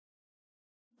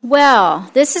Well,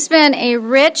 this has been a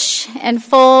rich and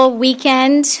full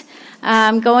weekend,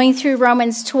 going through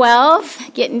Romans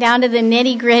 12, getting down to the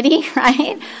nitty-gritty,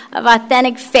 right, of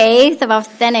authentic faith, of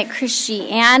authentic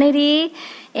Christianity.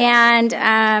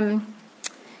 And,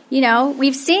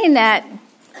 we've seen that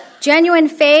genuine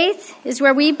faith is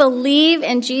where we believe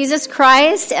in Jesus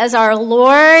Christ as our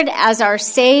Lord, as our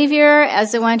Savior,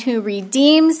 as the one who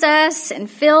redeems us and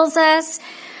fills us.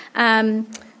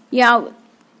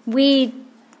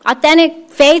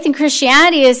 Authentic faith in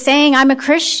Christianity is saying I'm a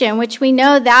Christian, which we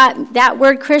know that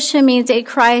word Christian means a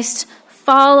Christ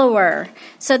follower.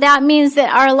 So that means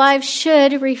that our lives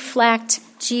should reflect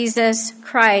Jesus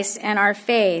Christ and our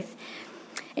faith.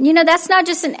 And that's not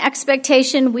just an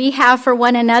expectation we have for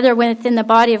one another within the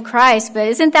body of Christ, but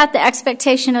isn't that the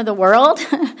expectation of the world?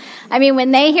 I mean,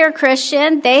 when they hear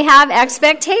Christian, they have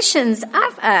expectations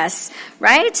of us,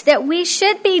 right? That we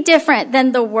should be different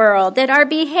than the world, that our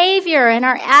behavior and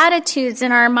our attitudes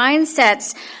and our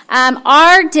mindsets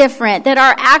are different, that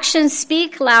our actions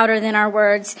speak louder than our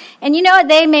words. And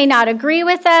they may not agree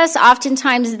with us.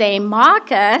 Oftentimes they mock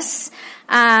us.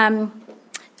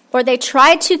 Or they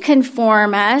try to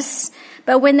conform us,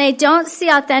 but when they don't see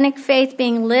authentic faith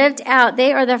being lived out,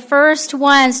 they are the first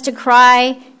ones to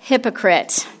cry,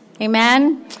 hypocrite.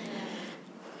 Amen?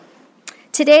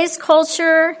 Today's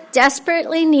culture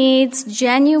desperately needs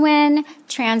genuine,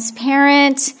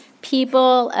 transparent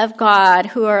people of God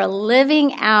who are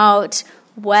living out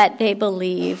what they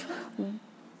believe.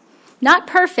 Not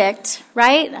perfect,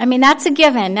 right? I mean, that's a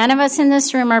given. None of us in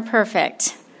this room are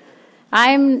perfect.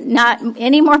 I'm not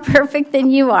any more perfect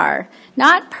than you are.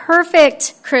 Not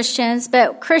perfect Christians,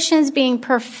 but Christians being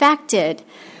perfected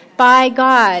by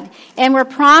God. And we're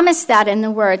promised that in the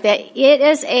Word, that it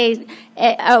is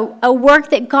a work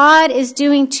that God is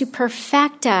doing to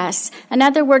perfect us. In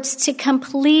other words, to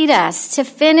complete us, to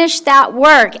finish that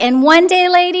work. And one day,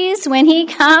 ladies, when He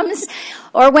comes,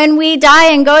 or when we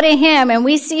die and go to Him and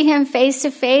we see Him face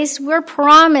to face, we're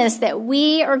promised that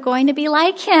we are going to be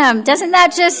like Him. Doesn't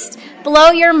that just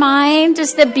blow your mind?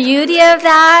 Just the beauty of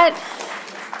that?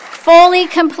 Fully,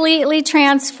 completely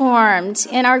transformed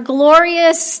in our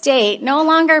glorious state, no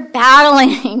longer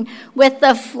battling with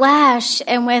the flesh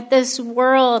and with this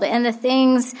world and the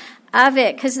things of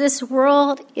it, because this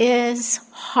world is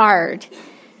hard.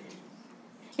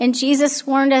 And Jesus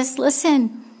warned us,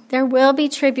 listen, there will be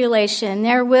tribulation,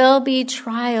 there will be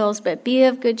trials, but be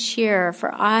of good cheer,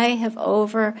 for I have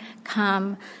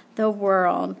overcome the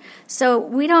world. So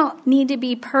we don't need to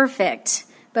be perfect,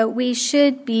 but we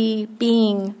should be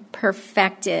being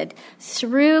perfected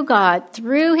through God,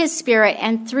 through His Spirit,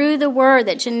 and through the Word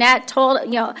that Jeanette told.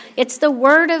 It's the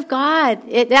Word of God.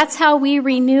 That's how we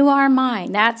renew our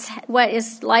mind. That's what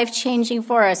is life-changing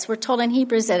for us. We're told in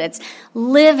Hebrews that it's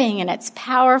living and it's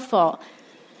powerful.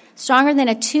 Stronger than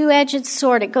a two-edged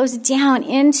sword. It goes down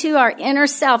into our inner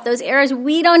self, those areas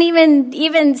we don't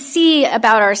even see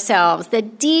about ourselves, the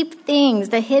deep things,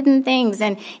 the hidden things.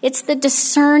 And it's the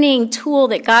discerning tool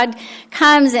that God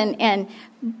comes and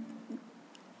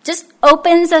just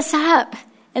opens us up.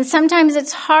 And sometimes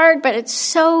it's hard, but it's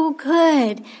so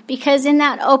good, because in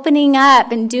that opening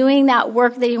up and doing that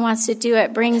work that He wants to do,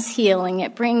 it brings healing,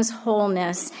 it brings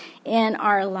wholeness in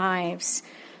our lives.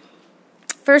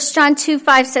 1 John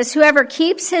 2:5 says, whoever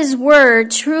keeps His word,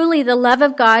 truly the love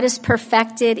of God is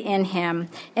perfected in him.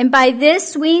 And by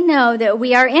this we know that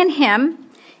we are in Him.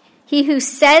 He who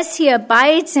says he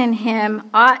abides in Him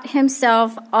ought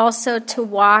himself also to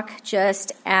walk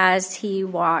just as He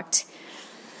walked.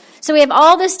 So we have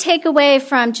all this takeaway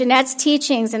from Jeanette's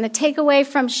teachings and the takeaway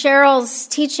from Cheryl's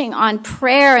teaching on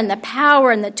prayer and the power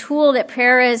and the tool that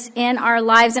prayer is in our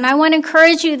lives. And I want to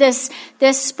encourage you this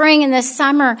spring and this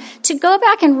summer to go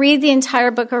back and read the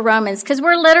entire book of Romans, because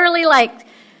we're literally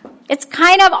it's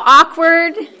kind of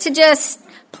awkward to just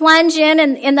plunge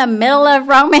in the middle of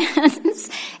Romans.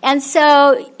 And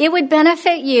so it would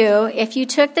benefit you if you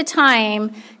took the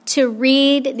time to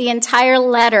read the entire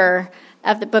letter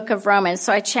of the book of Romans.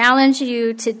 So I challenge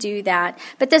you to do that.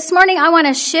 But this morning I want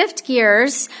to shift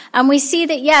gears. We see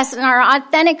that, yes, in our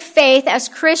authentic faith as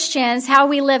Christians, how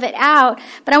we live it out.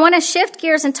 But I want to shift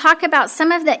gears and talk about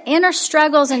some of the inner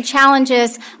struggles and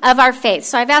challenges of our faith.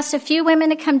 So I've asked a few women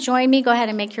to come join me. Go ahead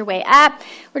and make your way up.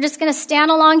 We're just going to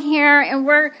stand along here and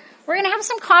we're going to have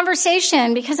some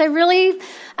conversation, because I really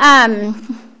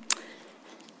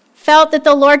felt that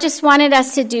the Lord just wanted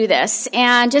us to do this,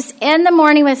 and just end the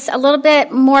morning with a little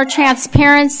bit more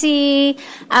transparency,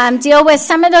 deal with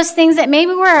some of those things that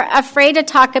maybe we're afraid to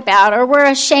talk about or we're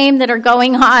ashamed that are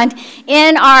going on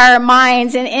in our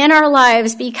minds and in our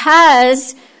lives,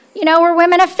 because we're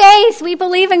women of faith. We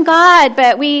believe in God,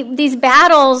 but these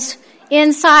battles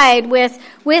inside with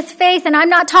faith, and I'm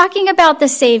not talking about the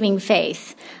saving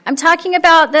faith. I'm talking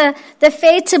about the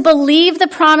faith to believe the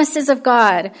promises of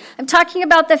God. I'm talking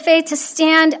about the faith to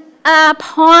stand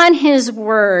upon his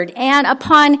word and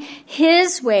upon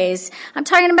his ways. I'm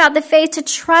talking about the faith to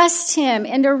trust him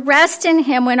and to rest in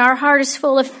him when our heart is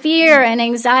full of fear and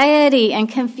anxiety and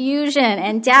confusion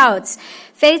and doubts.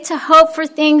 Faith to hope for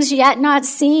things yet not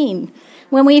seen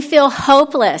when we feel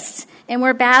hopeless and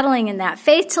we're battling in that.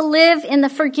 Faith to live in the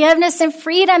forgiveness and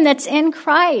freedom that's in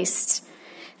Christ.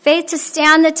 Faith to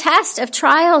stand the test of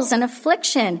trials and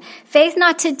affliction. Faith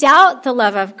not to doubt the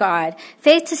love of God.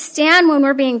 Faith to stand when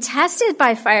we're being tested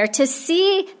by fire, to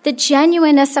see the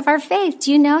genuineness of our faith.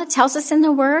 Do you know, it tells us in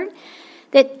the Word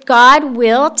that God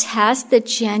will test the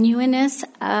genuineness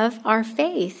of our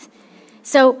faith.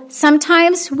 So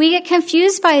sometimes we get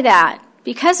confused by that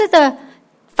because of the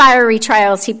fiery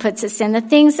trials he puts us in, the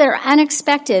things that are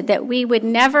unexpected that we would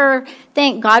never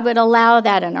think God would allow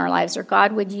that in our lives or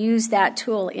God would use that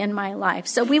tool in my life.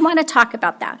 So we want to talk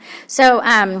about that. So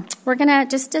we're going to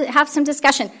just have some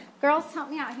discussion. Girls, help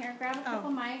me out here. Grab a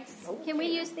couple mics. Okay. Can we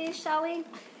use these, Shelley?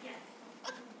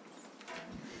 Yes.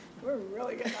 We're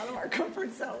really getting out of our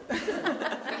comfort zone.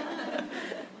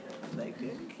 Like,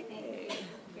 okay.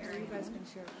 Here, you guys can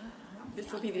share. This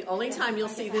will be the only time you'll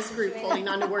see this group holding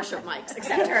on to worship mics,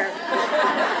 except her.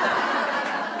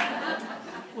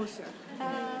 We'll share.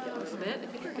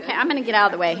 Okay, I'm going to get out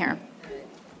of the way here.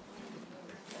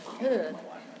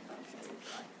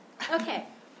 Okay.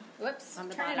 Whoops. On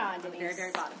the Turn bottom. it on, Denise. Very,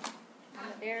 very bottom. On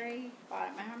the very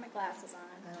bottom. I have my glasses on.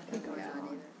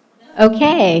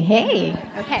 Okay. Hey.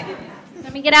 Okay.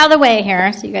 Let me get out of the way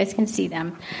here so you guys can see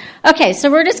them. Okay, so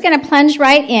we're just going to plunge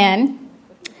right in.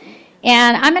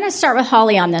 And I'm going to start with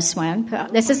Holly on this one.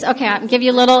 This is, okay, I'll give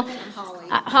you a little,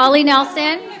 Holly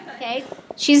Nelson, okay.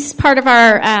 She's part of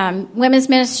our women's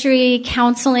ministry,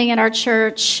 counseling at our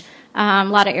church, a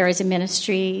lot of areas of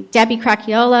ministry. Debbie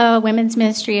Cracchiola, women's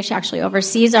ministry. She actually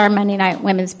oversees our Monday night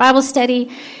women's Bible study.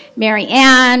 Mary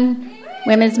Ann,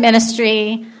 women's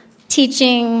ministry,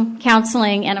 teaching,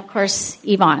 counseling, and of course,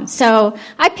 Yvonne. So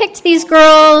I picked these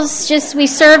girls, we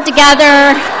served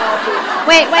together.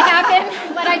 Wait, what happened?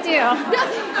 What'd I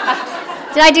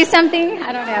do? Did I do something?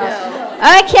 I don't know.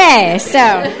 No. Okay,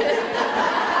 so.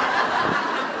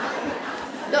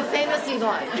 The famous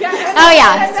Yvonne. Oh,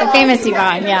 yeah, the famous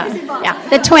Yvonne, yeah.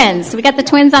 The twins. We got the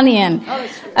twins on the end.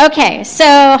 Okay, so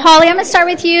Holly, I'm going to start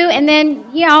with you, and then,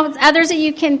 others that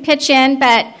you can pitch in,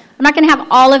 but I'm not going to have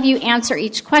all of you answer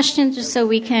each question just so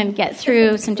we can get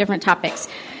through some different topics.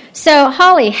 So,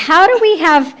 Holly, how do we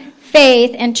have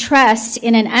faith and trust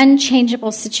in an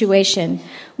unchangeable situation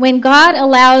when God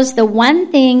allows the one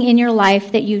thing in your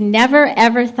life that you never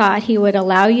ever thought he would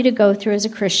allow you to go through as a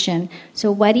Christian?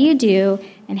 So what do you do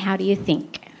and how do you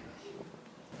think?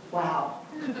 Wow.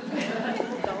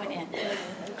 Going in.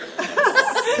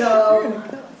 So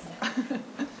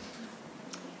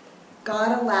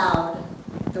God allowed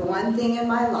the one thing in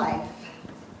my life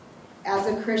as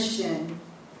a Christian,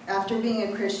 after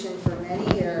being a Christian for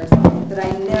many years, that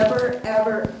I never,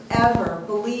 ever, ever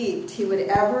believed he would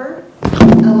ever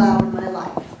allow in my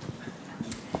life.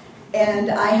 And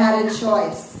I had a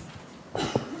choice.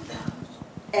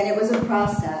 And it was a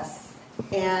process.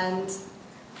 And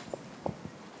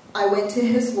I went to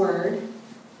his word,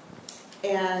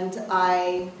 and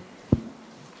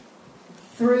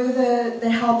through the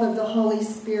help of the Holy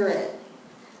Spirit,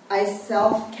 I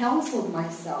self-counseled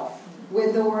myself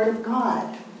with the Word of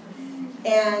God.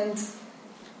 And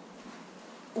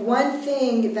one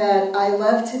thing that I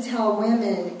love to tell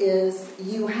women is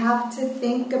you have to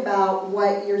think about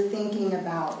what you're thinking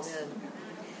about.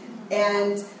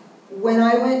 And when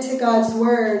I went to God's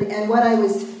Word and what I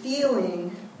was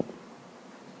feeling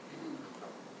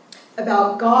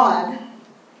about God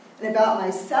and about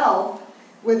myself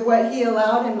with what he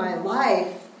allowed in my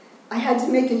life, I had to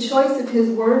make a choice if his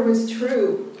Word was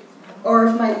true or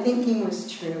if my thinking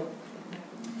was true.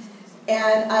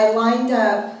 And I lined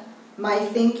up my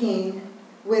thinking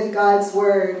with God's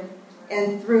Word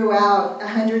and threw out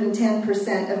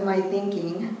 110% of my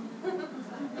thinking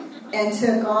and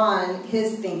took on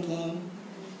his thinking,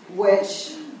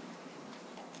 which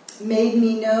made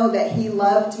me know that he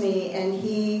loved me and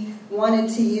he wanted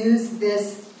to use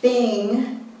this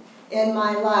thing in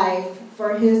my life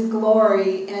for his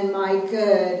glory and my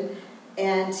good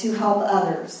and to help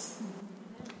others.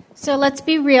 So let's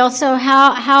be real. So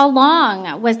how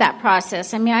long was that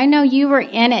process? I mean, I know you were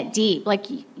in it deep. Like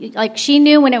she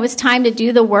knew when it was time to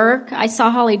do the work. I saw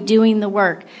Holly doing the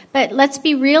work. But let's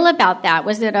be real about that.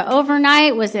 Was it an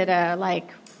overnight? Was it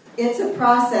it's a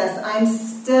process. I'm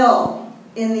still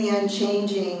in the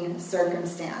unchanging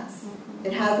circumstance.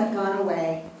 It hasn't gone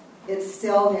away. It's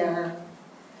still there.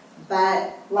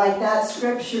 But like that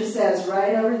scripture says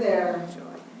right over there,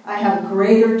 I have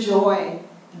greater joy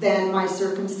than my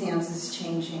circumstances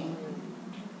changing.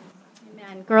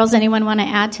 Amen. Girls, anyone want to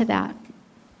add to that?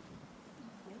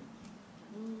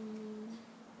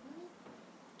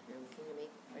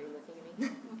 Are you looking at me?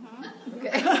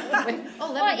 Okay. Wait.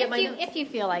 Oh, let me get my notes. If you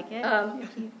feel like it.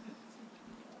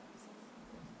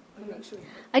 Sure.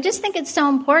 I just think it's so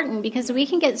important because we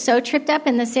can get so tripped up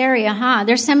in this area, huh?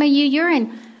 There's some of you, you're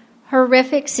in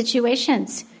horrific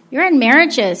situations. You're in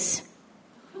marriages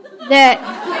that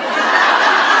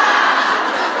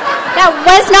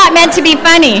was not meant to be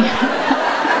funny.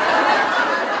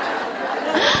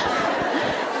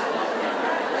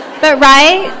 But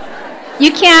right?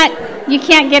 You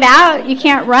can't get out. You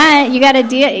can't run. You got to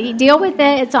deal with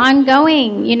it. It's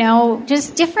ongoing,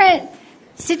 just different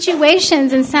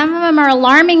situations, and some of them are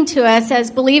alarming to us as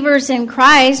believers in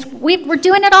Christ. We're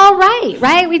doing it all right?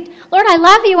 Lord, I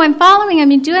love you. I'm following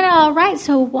him. You're doing it all right.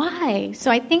 So why?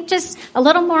 So I think just a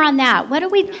little more on that. What do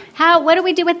we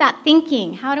do with that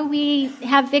thinking? How do we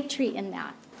have victory in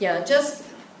that? Yeah, just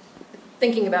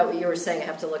thinking about what you were saying, I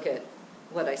have to look at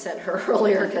what I sent her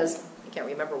earlier because I can't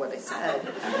remember what I said.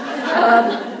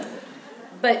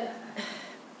 But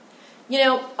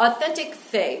authentic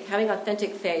faith, having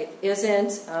authentic faith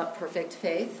isn't perfect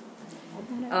faith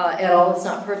at all. It's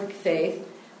not perfect faith.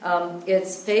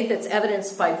 It's faith that's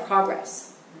evidenced by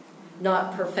progress,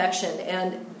 not perfection.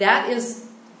 And that is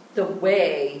the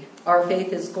way our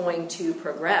faith is going to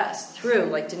progress through,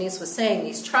 like Denise was saying,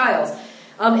 these trials.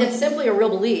 It's simply a real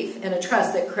belief and a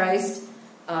trust that Christ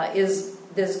is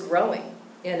this growing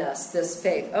in us, this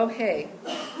faith. Oh, hey,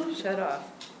 shut off.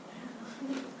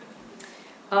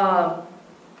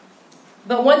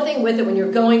 But one thing with it, when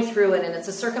you're going through it, and it's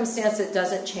a circumstance that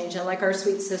doesn't change, and like our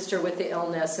sweet sister with the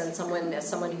illness, and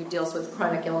someone who deals with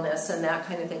chronic illness and that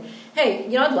kind of thing. Hey,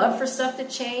 I'd love for stuff to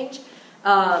change.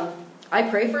 I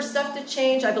pray for stuff to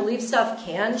change. I believe stuff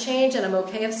can change, and I'm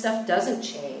okay if stuff doesn't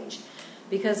change,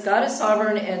 because God is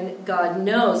sovereign and God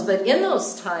knows. But in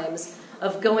those times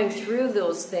of going through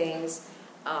those things,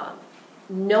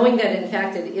 knowing that in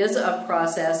fact it is a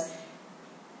process,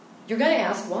 you're going to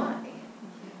ask why.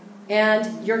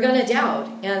 And you're going to doubt.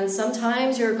 And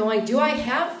sometimes you're going, do I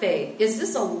have faith? Is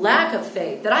this a lack of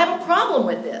faith? That I have a problem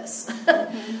with this?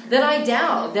 That I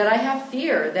doubt? That I have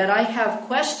fear? That I have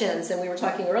questions? And we were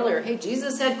talking earlier, hey,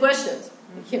 Jesus had questions.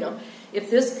 If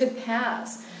this could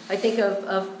pass. I think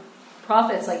of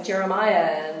prophets like Jeremiah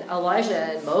and Elijah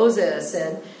and Moses.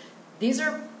 And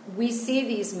we see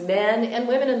these men and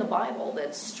women in the Bible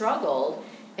that struggled.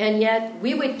 And yet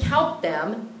we would count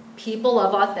them people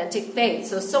of authentic faith.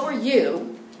 So are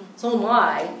you, so am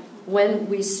I, when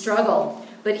we struggle.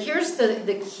 But here's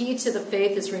the key to the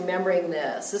faith is remembering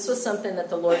this. This was something that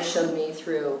the Lord showed me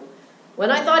through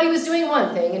when I thought he was doing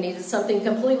one thing and he did something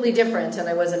completely different, and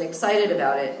I wasn't excited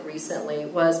about it recently,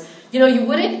 was, you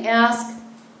wouldn't ask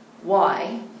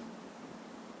why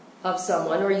of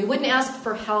someone, or you wouldn't ask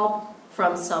for help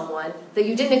from someone that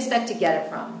you didn't expect to get it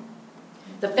from.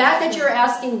 The fact that you're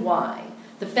asking why,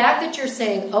 the fact that you're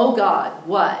saying, oh God,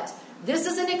 what? This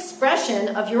is an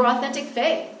expression of your authentic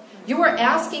faith. You are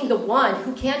asking the one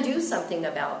who can do something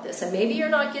about this. And maybe you're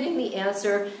not getting the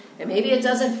answer, and maybe it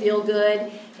doesn't feel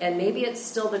good, and maybe it's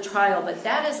still the trial. But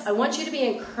I want you to be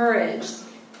encouraged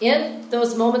in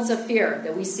those moments of fear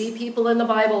that we see people in the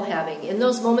Bible having, in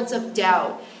those moments of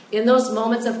doubt, in those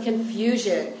moments of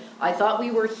confusion. I thought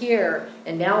we were here,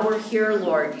 and now we're here,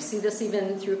 Lord. You see this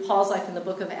even through Paul's life in the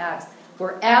book of Acts.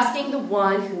 We're asking the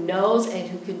one who knows and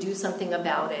who can do something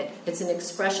about it. It's an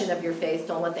expression of your faith.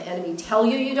 Don't let the enemy tell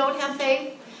you don't have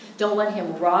faith. Don't let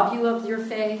him rob you of your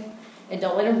faith. And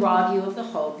don't let him rob you of the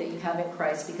hope that you have in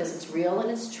Christ, because it's real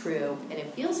and it's true. And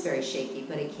it feels very shaky,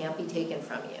 but it can't be taken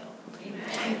from you.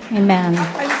 Amen.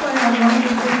 I just want to add one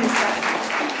more thing. Is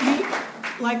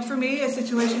that, like for me, a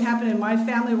situation happened in my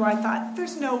family where I thought,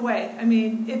 there's no way. I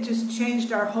mean, it just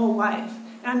changed our whole life.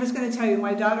 And I'm just going to tell you,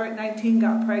 my daughter at 19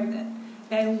 got pregnant.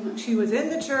 And she was in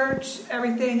the church,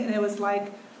 everything, and it was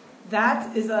like,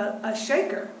 that is a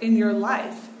shaker in your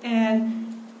life.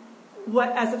 And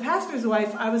as a pastor's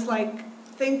wife, I was like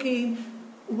thinking,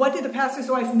 what did a pastor's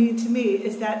wife mean to me?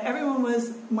 Is that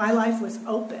my life was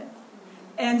open.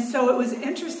 And so it was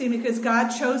interesting because God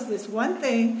chose this one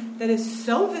thing that is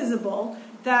so visible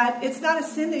that it's not a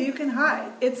sin that you can hide.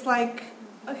 It's like,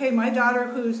 okay, my daughter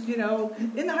who's,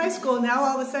 in the high school, now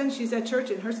all of a sudden she's at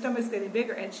church and her stomach's getting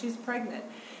bigger and she's pregnant.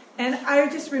 And I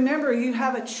just remember you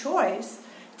have a choice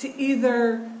to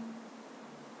either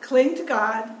cling to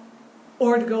God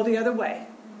or to go the other way.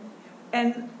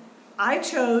 And I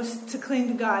chose to cling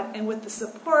to God, and with the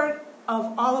support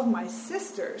of all of my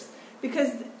sisters,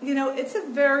 because, it's a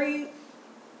very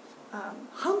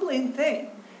humbling thing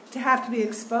to have to be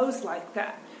exposed like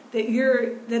that.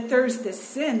 That there's this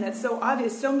sin that's so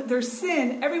obvious. So there's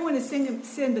sin. Everyone is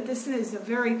sin, but this sin is a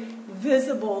very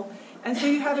visible. And so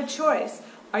you have a choice.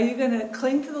 Are you going to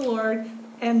cling to the Lord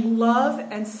and love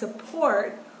and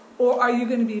support, or are you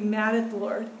going to be mad at the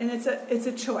Lord? And it's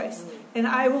a choice. And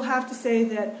I will have to say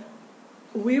that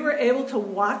we were able to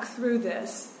walk through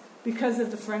this because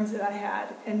of the friends that I had,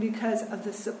 and because of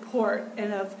the support,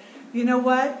 and of, you know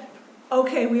what?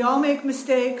 Okay, we all make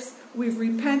mistakes. We've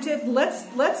repented.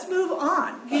 Let's move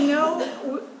on.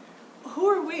 Who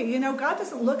are we? God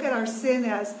doesn't look at our sin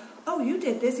as, oh, you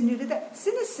did this and you did that.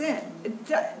 Sin is sin.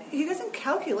 He doesn't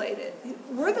calculate it.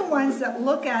 We're the ones that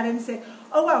look at it and say,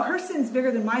 oh, wow, her sin's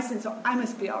bigger than my sin, so I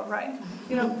must be all right.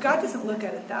 God doesn't look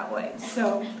at it that way.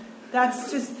 So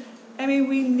that's just,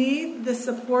 we need the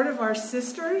support of our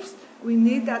sisters. We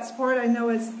need that support. I know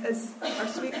as our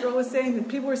sweet girl was saying, and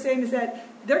people were saying, is that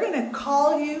they're going to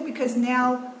call you because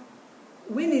now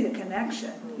we need a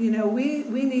connection. We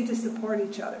need to support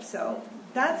each other. So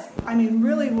that's,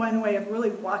 really one way of really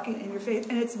walking in your faith,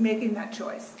 and it's making that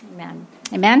choice. Amen.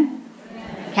 Amen?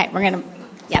 Okay, we're going to,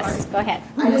 yes, go ahead.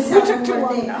 I just have one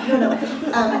more thing. No.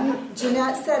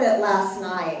 Jeanette said it last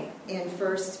night in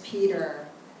 1 Peter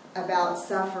about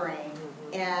suffering.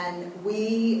 And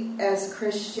we, as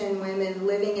Christian women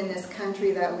living in this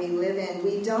country that we live in,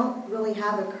 we don't really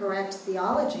have a correct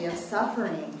theology of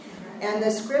suffering. And the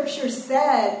scripture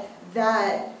said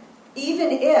that even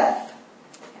if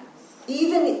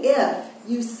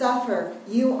you suffer,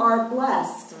 you are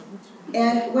blessed.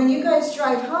 And when you guys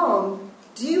drive home,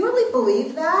 do you really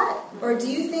believe that? Or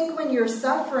do you think when you're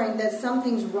suffering that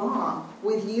something's wrong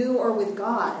with you or with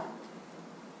God?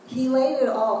 He laid it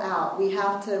all out. We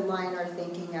have to line our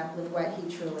thinking up with what he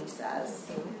truly says.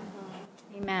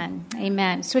 Amen.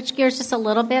 Amen. Switch gears just a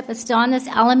little bit, but still on this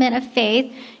element of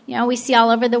faith. We see all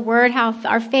over the Word how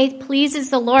our faith pleases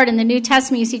the Lord. In the New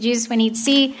Testament, you see Jesus when he'd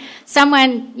see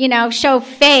someone, show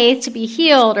faith to be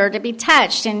healed or to be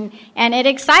touched, and it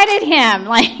excited him.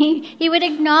 Like he would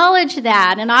acknowledge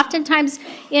that. And oftentimes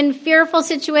in fearful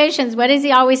situations, what does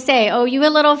he always say? Oh, you a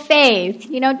little faith.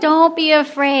 Don't be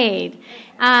afraid.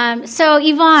 So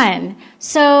Yvonne,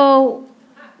 so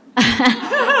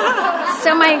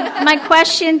my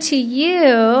question to you,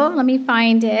 let me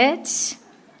find it.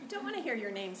 I don't want to hear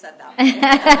your name said that way.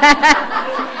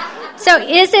 So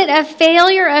is it a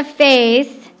failure of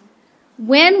faith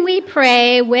when we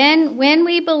pray, when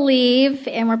we believe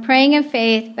and we're praying in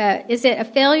faith, but is it a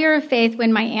failure of faith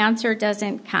when my answer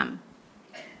doesn't come?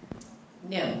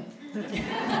 No.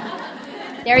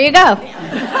 There you go.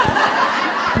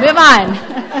 Move on.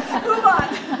 Move on.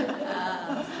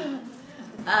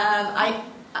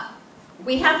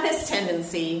 We have this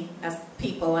tendency as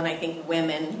people, and I think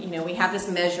women, we have this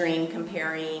measuring,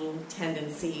 comparing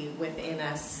tendency within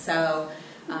us. So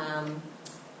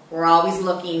we're always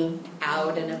looking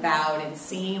out and about and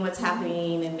seeing what's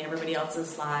happening in everybody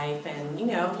else's life. And,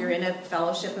 if you're in a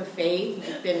fellowship of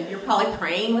faith, you're probably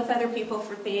praying with other people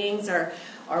for things or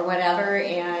whatever.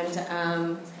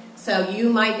 And so you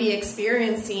might be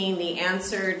experiencing the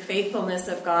answered faithfulness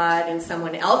of God in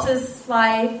someone else's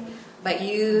life, but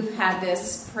you've had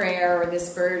this prayer or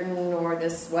this burden or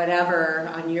this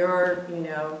whatever on your,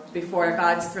 before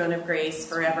God's throne of grace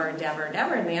forever and ever and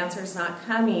ever, and the answer's not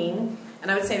coming. And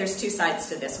I would say there's two sides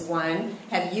to this. One,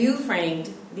 have you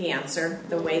framed the answer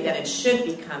the way that it should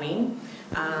be coming?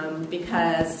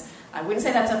 Because I wouldn't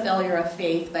say that's a failure of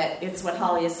faith, but it's what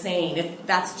Holly is saying.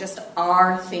 That's just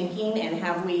our thinking, and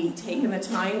have we taken the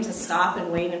time to stop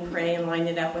and wait and pray and line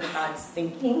it up with God's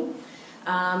thinking?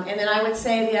 And then I would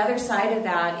say the other side of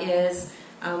that is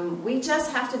we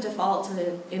just have to default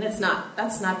to, and that's not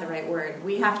the right word.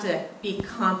 We have to be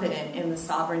confident in the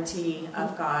sovereignty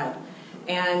of God.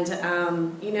 And,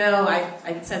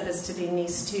 I said this to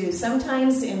Denise too.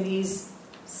 Sometimes in these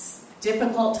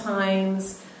difficult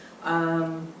times,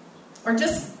 or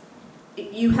just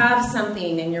you have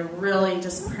something and you're really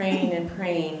just praying and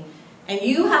praying, and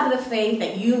you have the faith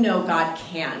that God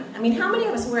can. How many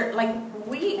of us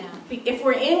if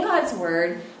we're in God's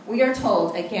Word, we are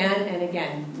told again and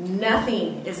again,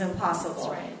 nothing is impossible. That's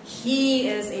right. He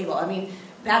is able.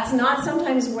 That's not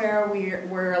sometimes where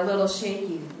we're a little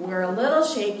shaky. We're a little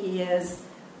shaky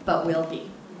but we'll be,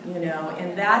 and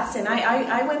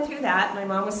I went through that. My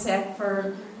mom was sick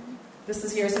this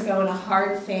is years ago, and a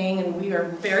hard thing, and we were a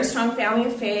very strong family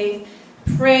of faith,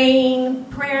 praying,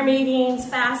 prayer meetings,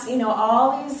 fasting,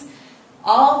 all these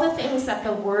all the things that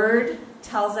the Word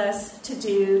tells us to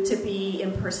do, to be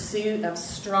in pursuit of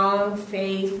strong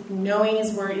faith, knowing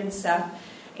His Word and stuff.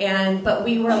 But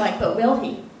we were like, but will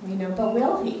He? But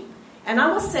will He? And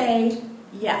I will say,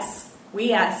 yes.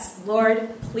 We asked,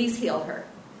 Lord, please heal her.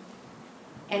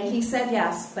 And He said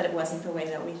yes, but it wasn't the way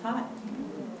that we thought.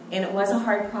 And it was a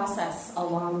hard process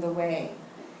along the way.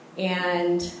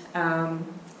 And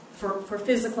for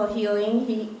physical healing,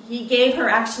 he gave her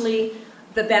actually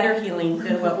the better healing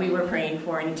than what we were praying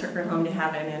for, and He took her home to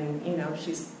heaven, and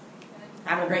she's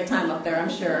having a great time up there, I'm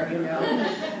sure.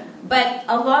 But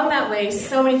along that way,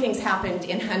 so many things happened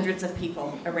in hundreds of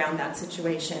people around that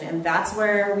situation, and that's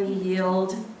where we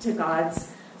yield to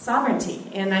God's sovereignty.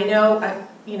 And I know,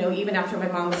 even after my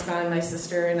mom was gone, my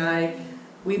sister and I,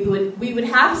 we would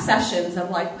have sessions of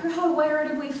like, where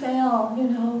did we fail?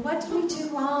 What did we do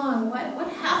wrong?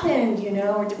 What happened?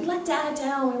 Or did we let Dad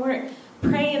down? We weren't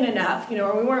praying enough,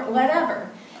 or we weren't whatever.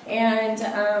 And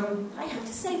I have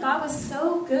to say, God was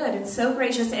so good and so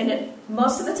gracious, and it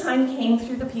most of the time came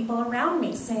through the people around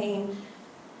me saying,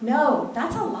 no,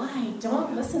 that's a lie.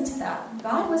 Don't listen to that.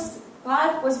 God was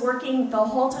working the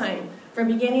whole time, from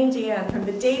beginning to end, from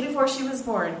the day before she was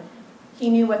born.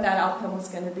 He knew what that outcome was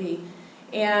going to be.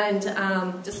 And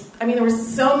there were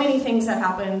so many things that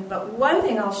happened, but one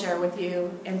thing I'll share with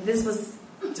you, and this was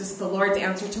just the Lord's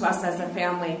answer to us as a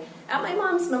family. At my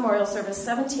mom's memorial service,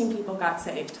 17 people got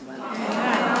saved. I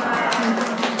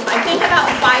think about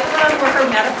 5 of them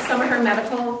were some of her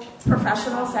medical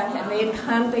professionals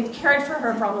they'd cared for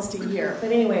her for almost a year.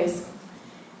 But anyways,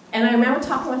 and I remember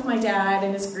talking with my dad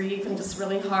and his grief and just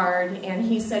really hard, and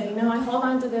he said, I hold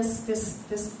on to this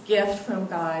gift from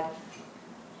God.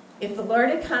 If the Lord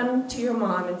had come to your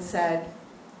mom and said,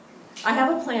 I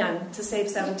have a plan to save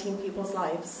 17 people's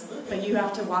lives, but you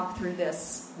have to walk through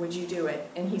this, would you do it?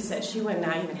 And he said she would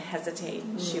not even hesitate.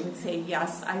 She would say,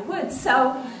 yes, I would.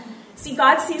 So, see,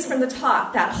 God sees from the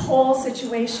top that whole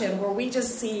situation where we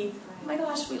just see, oh my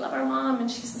gosh, we love our mom, and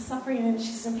she's suffering, and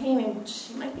she's in pain, and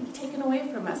she might be taken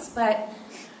away from us. But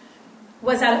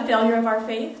was that a failure of our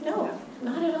faith? No,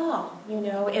 not at all.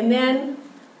 And then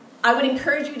I would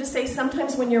encourage you to say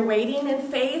sometimes when you're waiting in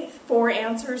faith for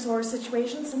answers or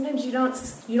situations, sometimes you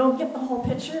don't get the whole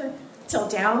picture till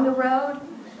down the road.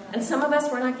 And some of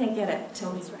us, we're not going to get it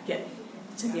till we get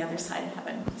to the other side of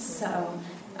heaven. So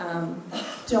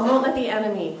don't let the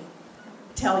enemy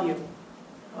tell you,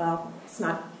 well,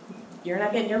 you're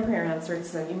not getting your prayer answered,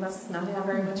 so you must not have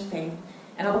very much faith.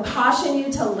 And I will caution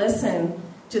you to listen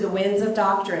to the winds of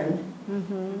doctrine,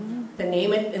 the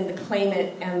name it and the claim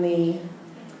it, and the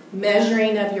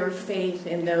measuring of your faith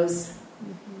in those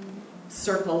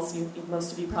circles.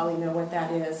 Most of you probably know what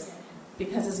that is,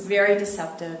 because it's very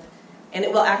deceptive, and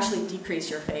it will actually decrease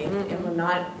your faith. It will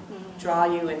not draw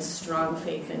you in strong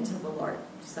faith into the Lord.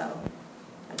 So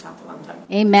I talked a long time.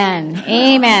 Amen.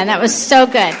 Amen. That was so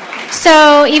good.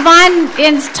 So Yvonne,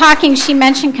 in talking, she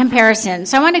mentioned comparison.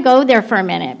 So I want to go there for a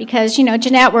minute because,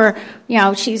 Jeanette,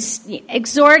 she's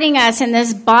exhorting us in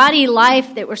this body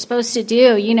life that we're supposed to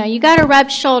do. You got to rub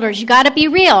shoulders. You got to be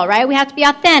real, right? We have to be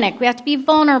authentic. We have to be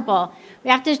vulnerable. We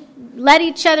have to let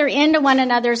each other into one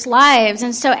another's lives.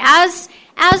 And so as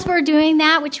we're doing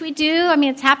that, which we do,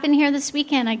 it's happened here this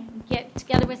weekend. I get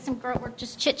together with some girls, we're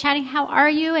just chit-chatting, how are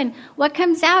you? And what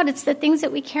comes out, it's the things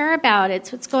that we care about.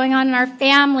 It's what's going on in our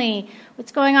family,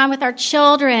 what's going on with our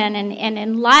children and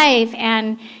in life.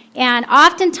 And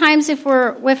oftentimes, if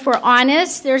we're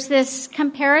honest, there's this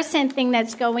comparison thing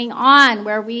that's going on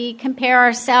where we compare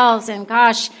ourselves and,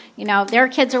 gosh, their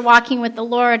kids are walking with the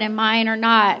Lord and mine are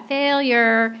not.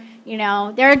 Failure.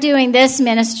 They're doing this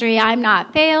ministry. I'm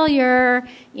not. Failure.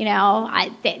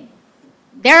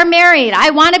 They're married. I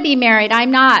want to be married.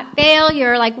 I'm not.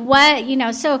 Failure. Like what?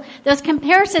 So those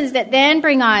comparisons that then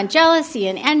bring on jealousy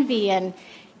and envy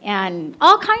and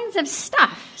all kinds of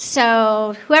stuff.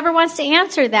 So whoever wants to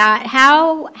answer that,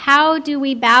 how do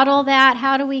we battle that?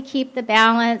 How do we keep the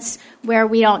balance where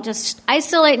we don't just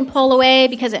isolate and pull away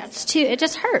because it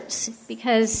just hurts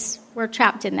because we're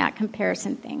trapped in that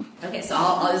comparison thing. Okay, so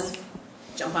I'll just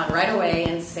jump on right away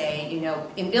and say,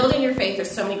 in building your faith,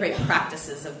 there's so many great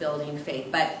practices of building faith,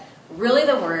 but really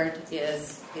the word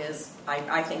is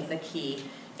I think, the key.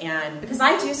 And because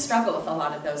I do struggle with a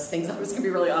lot of those things, I'm just going to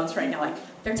be really honest right now. Like,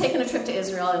 they're taking a trip to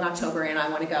Israel in October, and I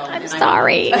want to go. I'm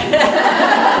sorry. And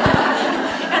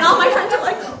all my friends are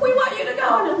like, we want you to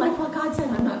go. And I'm like, well, God said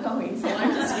I'm not going. So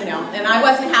I'm just, and I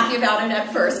wasn't happy about it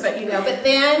at first, but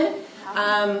then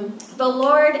the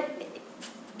Lord,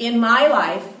 in my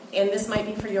life, and this might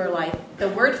be for your life, the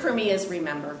word for me is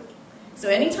remember. So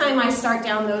anytime I start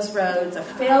down those roads of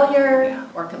failure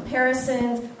or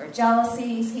comparisons or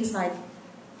jealousies, he's like,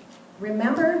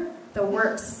 remember the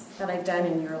works that I've done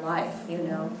in your life, you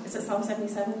know. Is it Psalm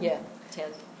 77? Yeah, 10.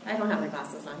 I don't have my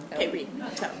glasses on. Okay, read.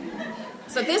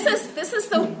 So this is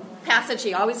the passage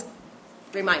he always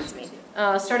reminds me.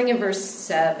 Starting in verse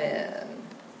 7,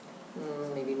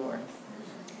 maybe more.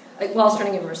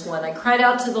 Starting in verse 1, I cried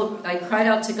out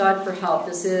to God for help.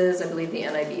 This is, I believe, the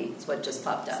NIV. It's what just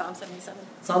popped up. Psalm 77.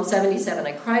 Psalm 77.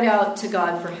 I cried out to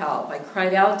God for help. I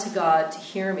cried out to God to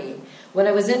hear me. When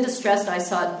I was in distress, I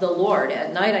sought the Lord.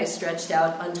 At night, I stretched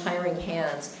out untiring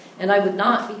hands, and I would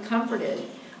not be comforted.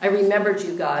 I remembered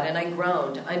you, God, and I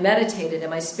groaned. I meditated,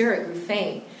 and my spirit grew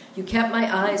faint. You kept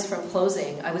my eyes from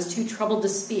closing. I was too troubled to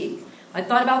speak. I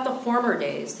thought about the former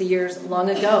days, the years long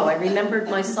ago. I remembered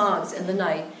my songs in the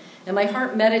night, and my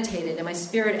heart meditated, and my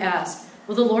spirit asked,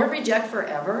 will the Lord reject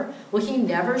forever? Will he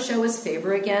never show his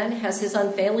favor again? Has his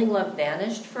unfailing love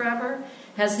vanished forever?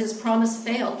 Has his promise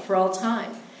failed for all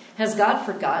time? Has God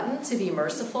forgotten to be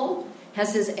merciful?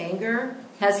 Has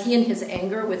he in his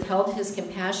anger withheld his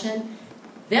compassion?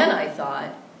 Then I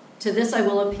thought, to this I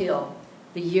will appeal.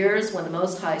 The years when the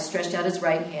Most High stretched out his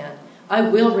right hand, I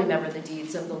will remember the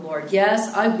deeds of the Lord.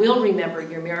 Yes, I will remember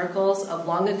your miracles of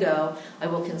long ago. I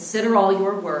will consider all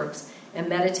your works and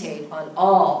meditate on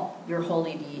all your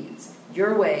holy deeds.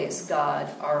 Your ways, God,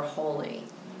 are holy.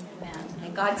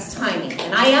 And God's timing.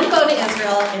 And I am going to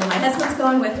Israel, and my husband's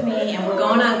going with me, and we're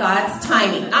going on God's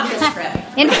timing, not this trip.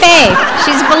 In faith.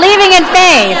 She's believing in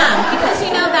faith. Yeah, because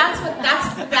you know that's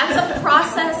a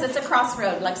process. It's a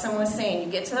crossroad, like someone was saying.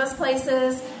 You get to those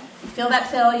places, you feel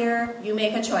that failure, you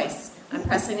make a choice. I'm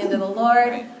pressing into the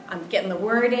Lord. I'm getting the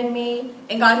word in me,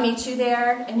 and God meets you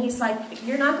there, and He's like,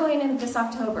 "You're not going in this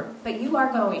October, but you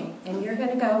are going, and you're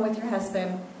going to go with your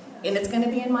husband." And it's going to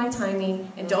be in my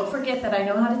timing. And don't forget that I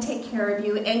know how to take care of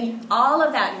you. And all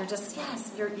of that, you're just,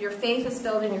 yes, your faith is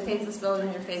building, your faith is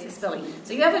building, your faith is building.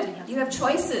 So you have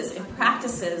choices and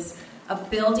practices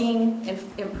of building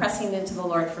and pressing into the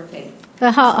Lord for faith.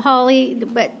 But Holly,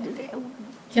 okay, go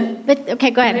Can I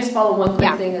ahead. just follow one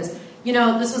quick thing? Is, you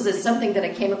know, this was something that I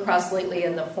came across lately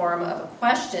in the form of a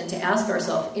question to ask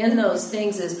ourselves in those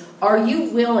things is, are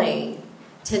you willing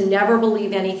to never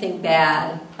believe anything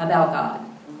bad about God?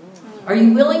 Are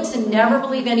you willing to never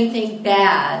believe anything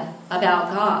bad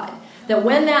about God? That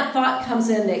when that thought comes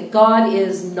in that God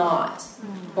is not,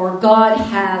 or God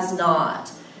has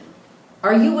not,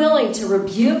 are you willing to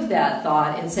rebuke that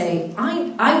thought and say,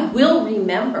 I will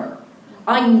remember.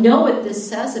 I know what this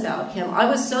says about him. I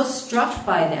was so struck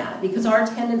by that because our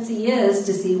tendency is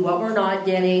to see what we're not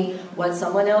getting, what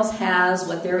someone else has,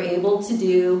 what they're able to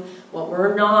do, what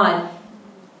we're not.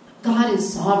 God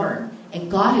is sovereign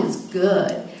and God is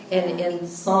good. And in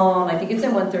Psalm, I think it's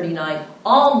in 139,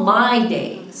 all my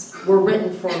days were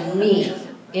written for me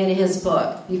in his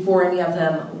book before any of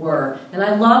them were. And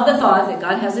I love the thought that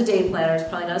God has a day planner. It's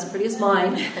probably not as pretty as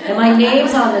mine. And my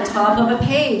name's on the top of a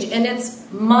page. And it's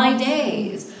my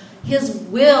days. His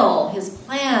will, his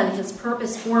plan, his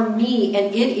purpose for me.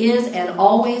 And it is and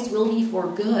always will be for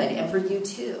good and for you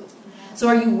too. So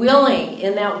are you willing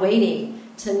in that waiting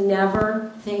to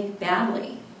never think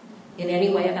badly in any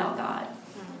way about God?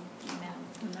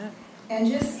 And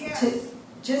just to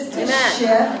Amen.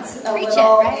 shift a Preach it,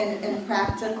 little right? and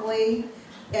practically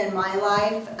in my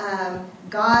life,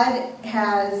 God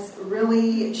has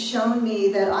really shown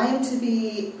me that I am to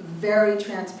be very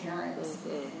transparent.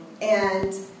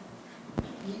 And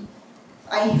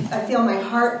I feel my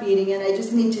heart beating, and I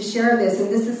just need to share this. And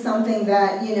this is something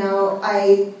that,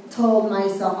 I told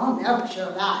myself, I'll never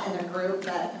share that in a group,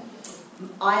 that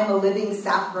I'm a living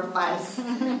sacrifice.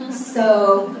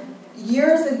 So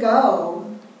years ago,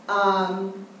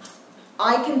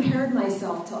 I compared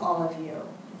myself to all of you.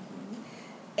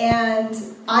 And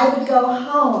I would go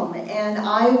home and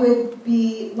I would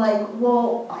be like,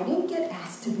 well, I didn't get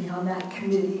asked to be on that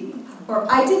committee. Or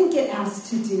I didn't get asked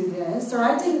to do this. Or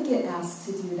I didn't get asked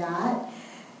to do that.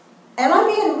 And I'm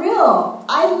being real.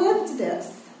 I lived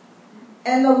this.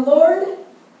 And the Lord,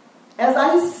 as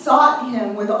I sought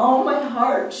Him with all my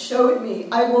heart, showed me,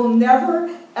 I will never,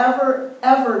 ever,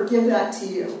 ever give that to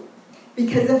you.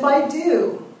 Because if I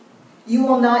do, you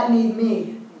will not need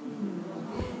me.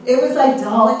 It was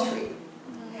idolatry.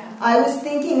 I was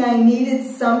thinking I needed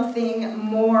something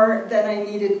more than I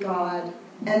needed God.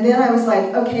 And then I was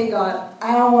like, okay, God,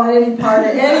 I don't want any part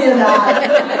of any of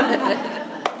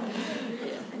that.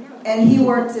 And He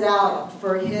worked it out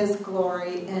for His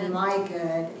glory and my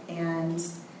good. And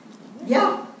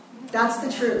yeah, that's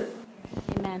the truth.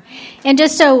 Amen. And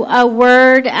just a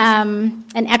word, an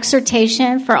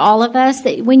exhortation for all of us,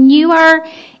 that when you are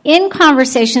in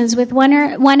conversations with one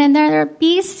another,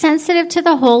 be sensitive to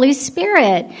the Holy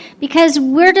Spirit, because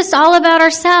we're just all about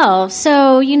ourselves.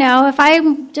 So, if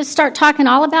I just start talking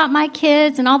all about my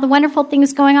kids and all the wonderful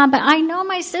things going on, but I know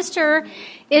my sister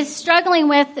is struggling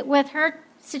with her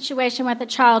situation with a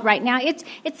child right now.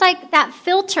 It's like that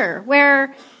filter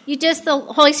where the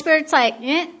Holy Spirit's like,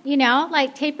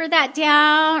 like taper that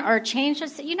down or change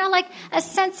this, like a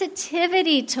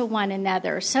sensitivity to one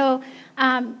another. So,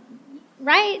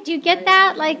 right? Do you get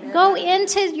that? Like, go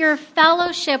into your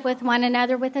fellowship with one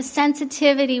another with a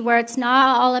sensitivity where it's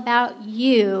not all about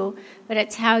you, but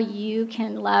it's how you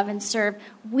can love and serve.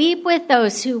 Weep with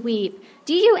those who weep.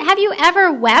 Have you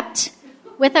ever wept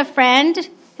with a friend?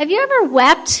 Have you ever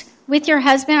wept with your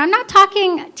husband? I'm not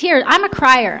talking tears. I'm a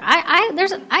crier.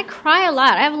 I cry a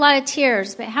lot. I have a lot of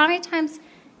tears. But how many times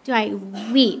do I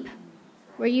weep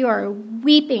where you are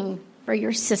weeping for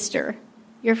your sister,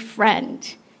 your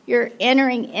friend? You're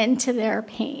entering into their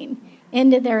pain,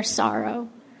 into their sorrow.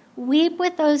 Weep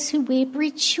with those who weep.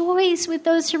 Rejoice with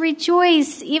those who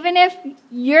rejoice. Even if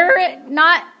you're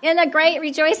not in a great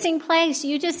rejoicing place,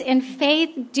 you just in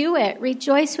faith do it.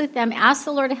 Rejoice with them. Ask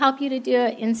the Lord to help you to do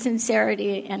it in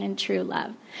sincerity and in true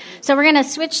love. So we're going to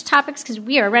switch topics because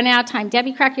we are running out of time.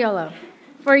 Debbie Cracchiolo,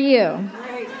 for you.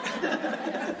 Great.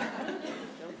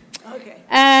 Okay.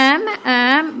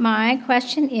 My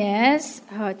question is,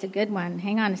 it's a good one.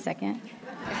 Hang on a second.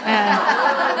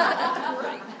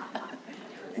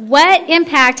 What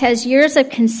impact has years of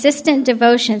consistent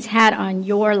devotions had on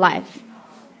your life?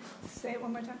 Say it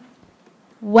one more time.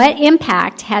 What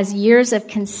impact has years of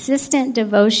consistent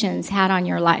devotions had on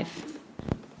your life?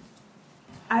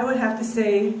 I would have to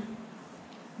say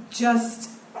just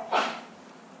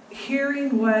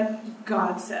hearing what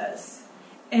God says.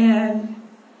 And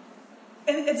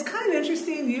it's kind of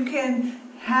interesting. You can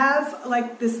have,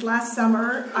 like this last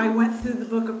summer, I went through the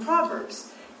book of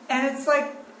Proverbs. And it's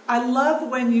like, I love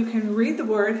when you can read the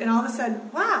word and all of a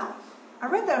sudden, wow, I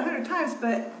read that 100 times,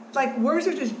 but like words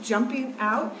are just jumping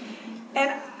out.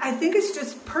 And I think it's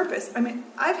just purpose. I mean,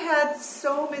 I've had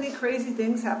so many crazy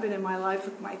things happen in my life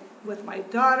with my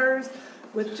daughters,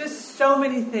 with just so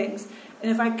many things.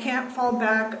 And if I can't fall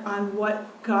back on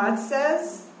what God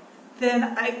says,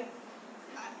 then I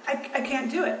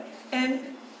can't do it. And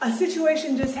a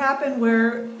situation just happened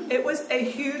where it was a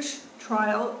huge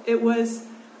trial. It was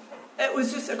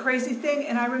just a crazy thing.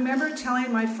 And I remember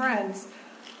telling my friends,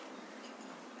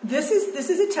 this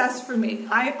is a test for me.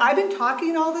 I've been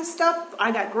talking all this stuff.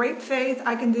 I got great faith.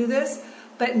 I can do this.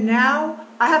 But now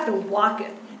I have to walk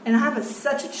it. And I have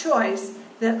such a choice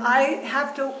that I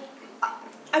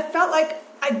felt like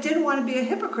I didn't want to be a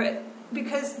hypocrite,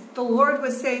 because the Lord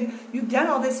was saying, you've done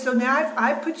all this, so now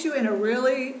I've put you in a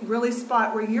really, really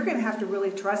spot where you're going to have to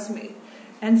really trust me.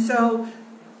 And so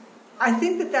I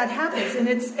think that happens.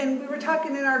 And we were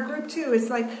talking in our group too, it's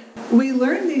like we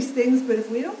learn these things, but if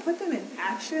we don't put them in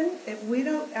action, if we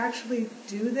don't actually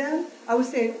do them, I would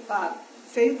say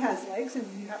faith has legs and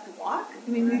you have to walk. I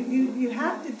mean, you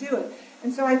have to do it.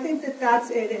 And so I think that's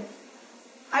it. And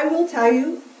I will tell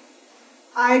you,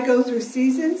 I go through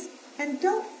seasons, and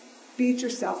don't beat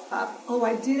yourself up. Oh,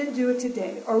 I didn't do it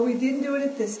today, or we didn't do it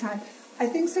at this time. I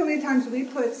think so many times we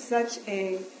put such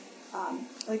a,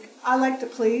 I like to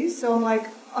please, so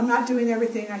I'm not doing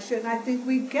everything I should. And I think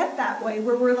we get that way,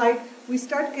 where we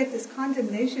start to get this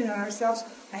condemnation on ourselves.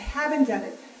 I haven't done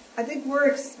it. I think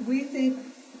we think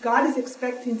God is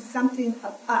expecting something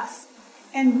of us.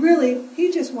 And really, He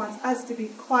just wants us to be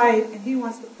quiet, and He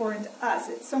wants to pour into us.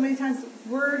 So many times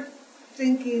we're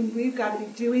thinking we've got to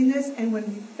be doing this, and when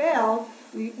we fail,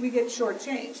 we get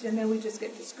shortchanged, and then we just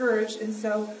get discouraged. And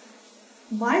so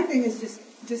my thing is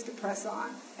just to press on,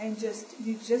 and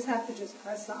you just have to just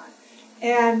press on.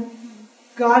 And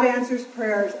God answers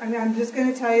prayers. I mean, I'm just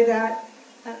going to tell you that.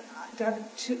 Do I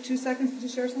have 2 seconds to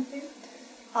share something?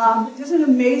 Just an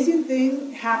amazing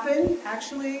thing happened,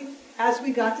 actually, as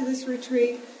we got to this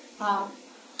retreat. I'm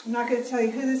not going to tell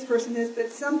you who this person is,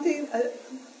 but something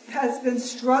has been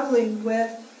struggling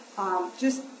with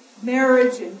just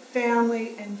marriage and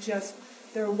family and just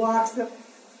their walks. Okay,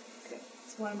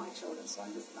 it's one of my children, so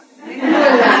I'm just not going to name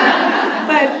it.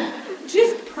 But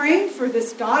just praying for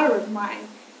this daughter of mine.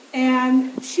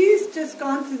 And she's just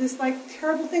gone through this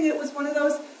terrible thing. It was one of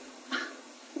those,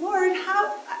 Lord,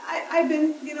 how I've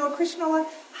been, a Christian all my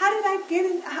life. How did I get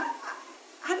in?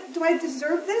 How do I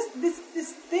deserve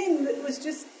this thing that was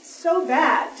just so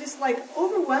bad, just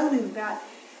overwhelming bad?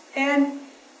 And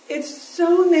it's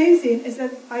so amazing is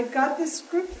that I got this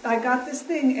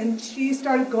thing, and she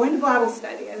started going to Bible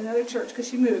study at another church because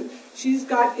she moved. She's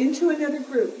got into another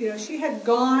group. She had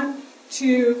gone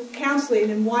to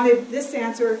counseling and wanted this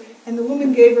answer, and the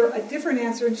woman gave her a different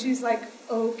answer, and she's like,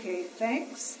 okay,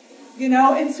 thanks.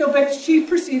 And so, but she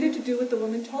proceeded to do what the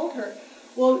woman told her.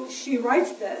 Well, she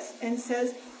writes this and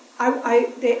says,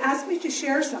 they asked me to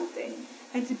share something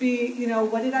and to be,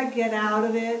 what did I get out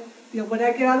of it? What did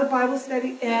I get out of the Bible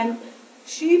study? And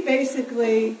she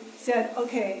basically said,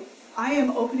 okay, I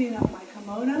am opening up my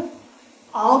kimono.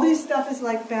 All this stuff is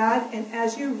like bad, and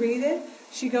as you read it,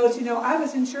 she goes, I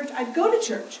was in church. I'd go to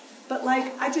church, but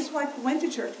I just went to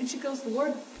church. And she goes, the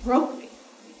Lord broke me.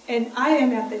 And I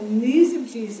am at the knees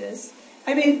of Jesus.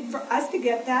 I mean, for us to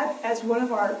get that as one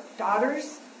of our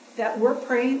daughters, that we're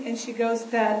praying, and she goes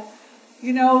that,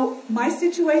 my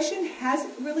situation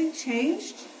hasn't really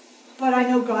changed, but I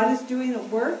know God is doing a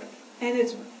work, and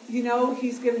it's,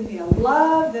 He's given me a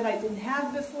love that I didn't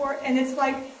have before, and it's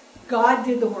like God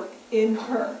did the work in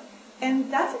her.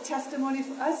 And that's a testimony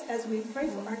for us as we pray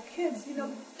for our kids.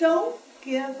 Don't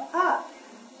give up.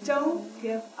 Don't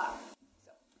give up.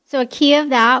 So a key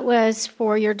of that was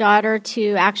for your daughter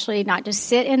to actually not just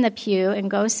sit in the pew and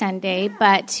go Sunday,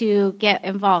 but to get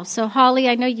involved. So Holly,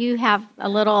 I know you have a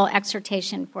little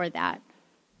exhortation for that,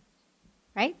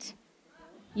 right?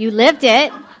 You lived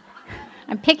it.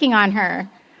 I'm picking on her.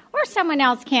 Or someone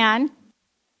else can.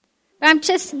 But I'm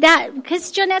just that,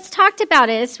 because Jeanette's talked about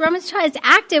it. It's Romans 12. It's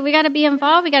active. We got to be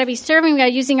involved. We got to be serving. We got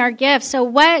to be using our gifts. So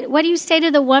what do you say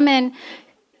to the woman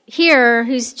here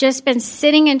who's just been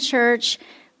sitting in church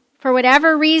for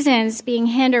whatever reasons, being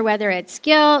hindered, whether it's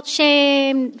guilt,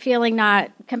 shame, feeling not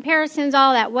comparisons,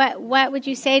 all that? What would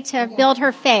you say to build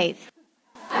her faith?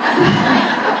 So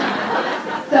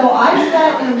I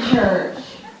sat in church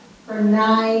for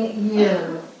 9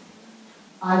 years.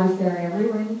 I was there every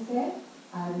Wednesday.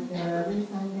 I was there every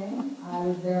Sunday. I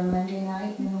was there Monday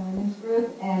night in the women's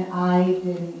group, and I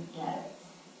didn't get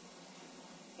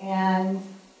it. And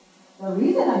the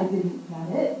reason I didn't get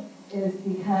it is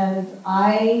because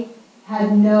I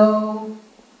had no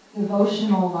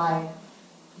devotional life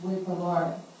with the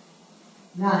Lord.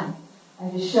 None. I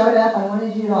just showed up. I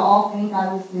wanted you to all think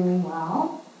I was doing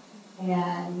well.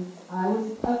 And I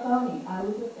was a phony. I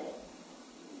was a fake.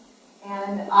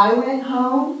 And I went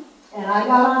home, and I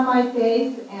got on my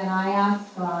face, and I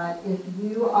asked God, if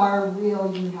you are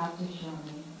real, you have to show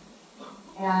me.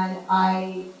 And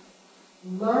I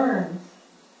learned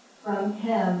from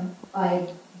Him by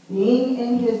being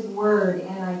in His Word,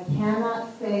 and I cannot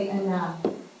say enough.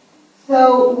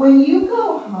 So when you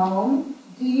go home,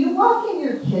 do you walk in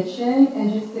your kitchen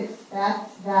and just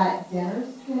expect that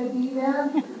dinner's going to be there?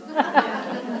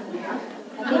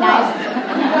 That'd be nice.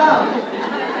 No.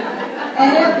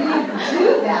 And if you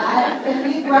do that,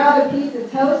 if you grab a piece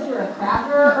of toast or a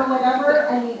cracker or whatever,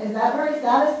 I mean, is that very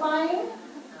satisfying?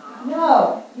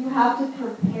 No. You have to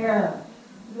prepare.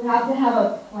 You have to have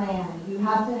a plan. You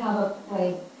have to have a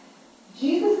place.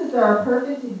 Jesus is our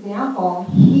perfect example.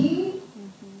 He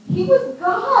was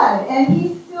God, and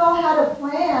He still had a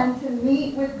plan to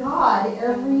meet with God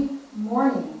every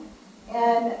morning.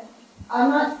 And I'm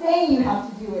not saying you have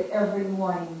to do it every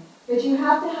morning, but you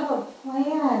have to have a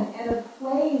plan and a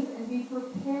place and be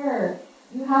prepared.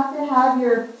 You have to have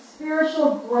your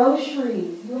spiritual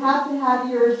groceries. You have to have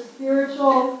your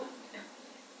spiritual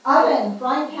oven,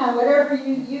 frying pan, whatever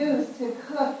you use to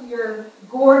cook your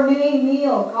gourmet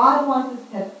meal. God wants us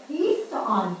to feast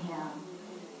on Him.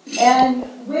 And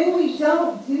when we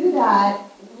don't do that,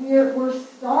 we're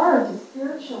starved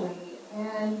spiritually.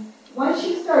 And once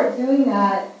you start doing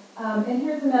that, and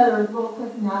here's another little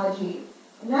quick analogy.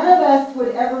 None of us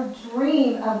would ever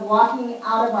dream of walking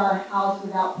out of our house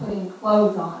without putting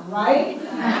clothes on, right?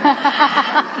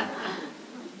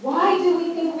 Why do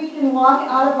we think we can walk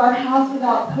out of our house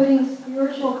without putting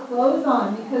spiritual clothes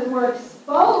on? Because we're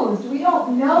exposed. We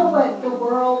don't know what the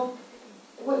world,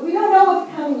 we don't know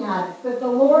what's coming at us, but the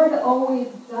Lord always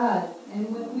does.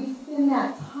 And when we spend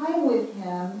that time with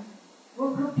Him,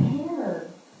 we're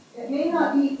prepared. It may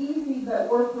not be easy, but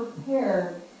we're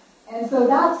prepared. And so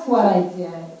that's what I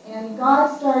did. And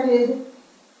God started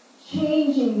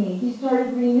changing me. He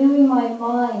started renewing my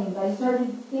mind. I started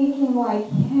thinking like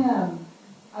Him.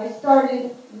 I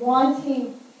started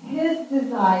wanting His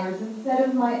desires instead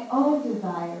of my own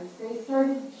desires. They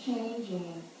started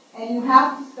changing. And you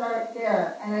have to start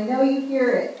there. And I know you hear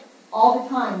it all the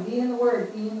time. Be in the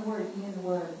Word, be in the Word, be in the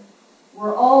Word.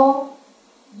 We're all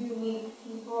unique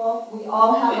people. We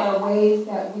all have our ways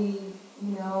that we,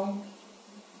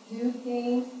 do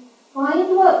things.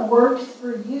 Find what works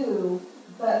for you,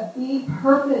 but be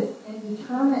purposed and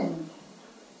determined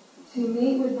to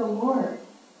meet with the Lord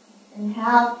and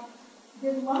have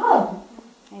His love.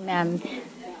 Amen.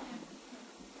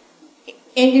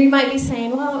 And you might be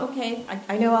saying, well, okay,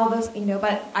 I know all those,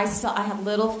 but I have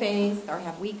little faith, or I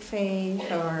have weak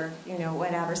faith, or,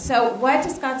 whatever. So what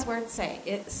does God's word say?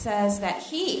 It says that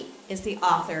he is the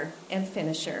author and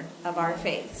finisher of our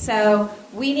faith. So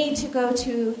we need to go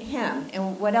to him.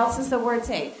 And what else does the word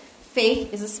say?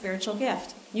 Faith is a spiritual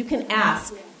gift. You can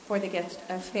ask for the gift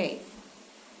of faith.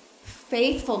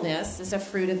 Faithfulness is a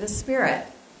fruit of the Spirit.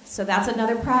 So that's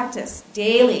another practice.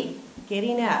 Daily,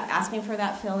 getting up, asking for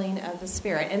that filling of the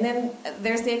Spirit. And then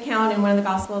there's the account in one of the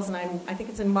Gospels, and I think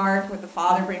it's in Mark, where the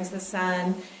Father brings the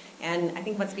Son, and I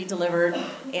think wants to be delivered.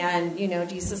 And,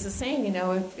 Jesus is saying,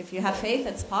 if you have faith,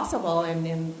 it's possible. And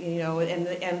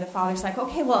the Father's like,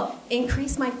 okay, well,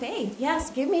 increase my faith. Yes,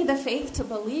 give me the faith to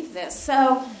believe this.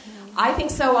 So I think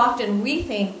so often we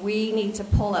think we need to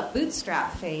pull up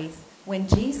bootstrap faith when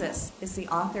Jesus is the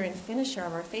author and finisher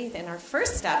of our faith. And our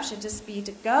first step should just be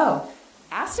to go.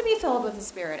 Ask to be filled with the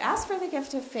Spirit. Ask for the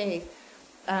gift of faith.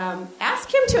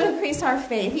 Ask him to increase our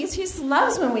faith. He just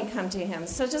loves when we come to him.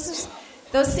 So just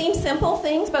those seem simple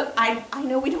things, but I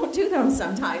know we don't do them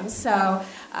sometimes. So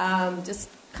just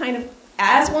kind of,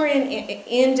 as we're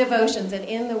in devotions and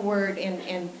in the Word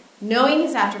and knowing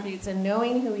his attributes and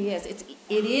knowing who he is, it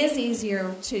is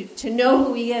easier to know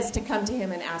who he is, to come to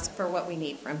him and ask for what we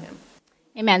need from him.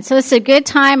 Amen. So it's a good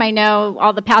time. I know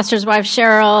all the pastors' wives,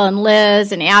 Cheryl and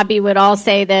Liz and Abby, would all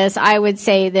say this. I would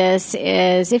say this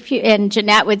is, and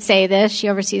Jeanette would say this, she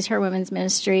oversees her women's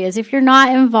ministry, is if you're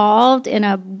not involved in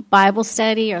a Bible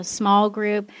study or a small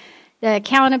group, the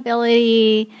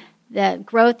accountability, the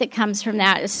growth that comes from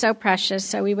that is so precious.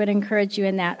 So we would encourage you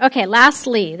in that. Okay,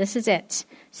 lastly, this is it.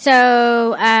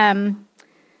 So,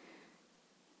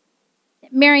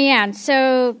 Marianne,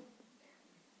 so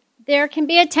there can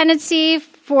be a tendency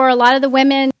for a lot of the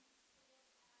women,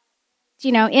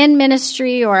 in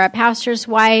ministry or a pastor's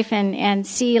wife and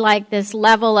see like this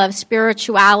level of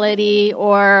spirituality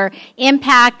or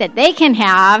impact that they can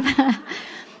have,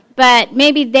 but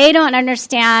maybe they don't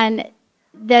understand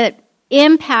the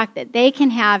impact that they can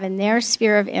have in their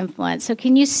sphere of influence. So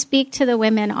can you speak to the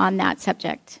women on that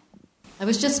subject? I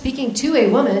was just speaking to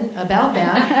a woman about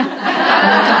that a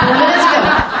couple of minutes ago.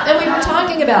 And we were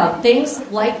talking about things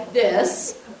like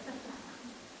this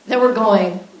that we're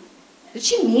going, did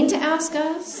she mean to ask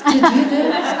us to do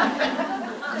this?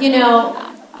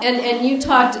 And you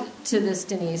talked to this,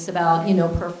 Denise, about,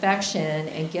 perfection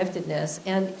and giftedness.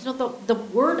 And, the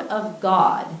Word of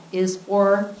God is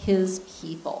for his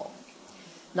people.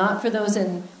 Not for those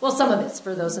some of it's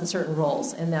for those in certain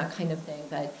roles and that kind of thing.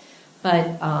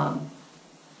 But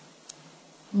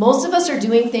most of us are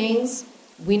doing things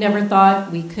we never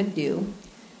thought we could do.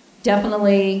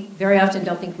 Definitely, very often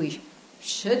don't think we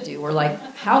should do. We're like,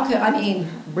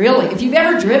 really? If you've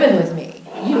ever driven with me,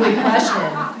 you would question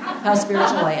how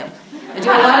spiritual I am. I do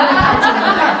a lot of things in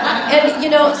my car.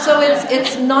 And, so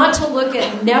it's not to look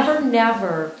at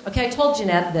never. Okay, I told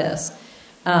Jeanette this.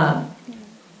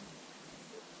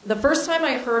 The first time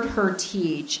I heard her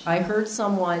teach, I heard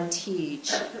someone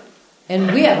teach,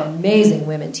 and we have amazing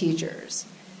women teachers.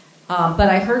 But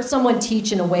I heard someone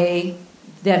teach in a way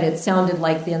that it sounded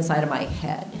like the inside of my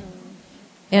head.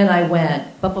 And I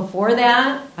went, but before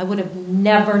that, I would have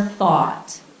never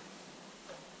thought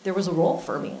there was a role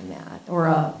for me in that, or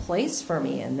a place for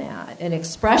me in that, an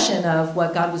expression of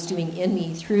what God was doing in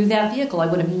me through that vehicle. I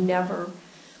would have never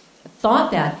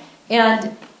thought that.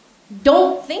 And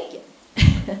don't think it.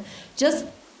 Just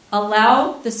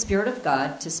allow the Spirit of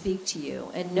God to speak to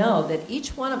you and know that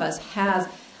each one of us has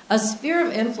a sphere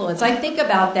of influence. I think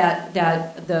about that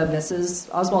the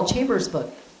Mrs. Oswald Chambers book.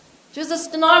 She was a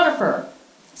stenographer.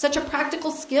 Such a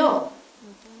practical skill.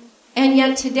 And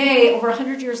yet today, over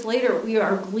 100 years later, we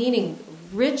are gleaning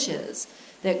riches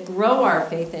that grow our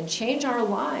faith and change our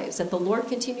lives, that the Lord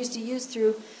continues to use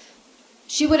through.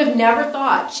 She would have never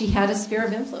thought she had a sphere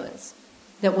of influence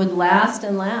that would last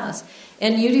and last.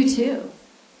 And you do too.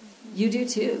 You do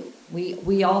too.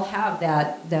 We all have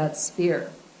that sphere.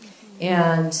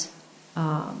 And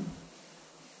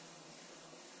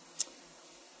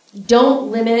don't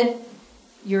limit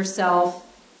yourself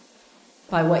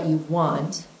by what you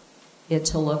want it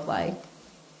to look like.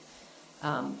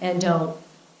 And don't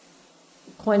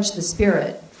quench the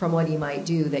Spirit from what he might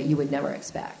do that you would never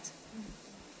expect.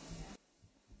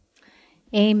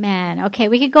 Amen. Okay,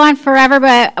 we could go on forever,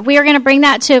 but we are going to bring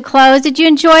that to a close. Did you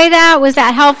enjoy that? Was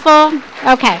that helpful?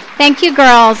 Okay, thank you,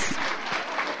 girls.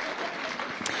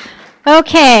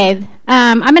 Okay,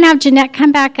 I'm going to have Jeanette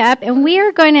come back up, and we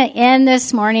are going to end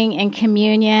this morning in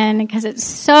communion because it's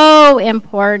so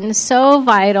important, so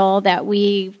vital that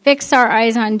we fix our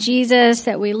eyes on Jesus,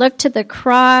 that we look to the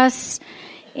cross,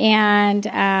 and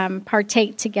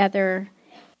partake together.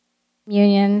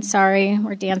 Communion, sorry,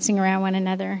 we're dancing around one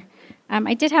another.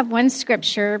 I did have one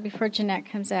scripture before Jeanette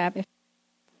comes up. If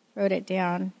I wrote it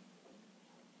down.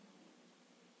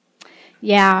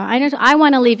 Yeah, I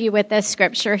want to leave you with this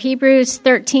scripture. Hebrews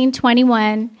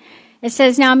 13:21. It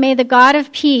says, "Now may the God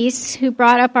of peace, who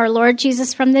brought up our Lord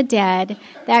Jesus from the dead,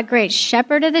 that great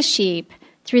shepherd of the sheep,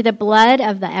 through the blood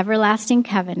of the everlasting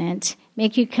covenant,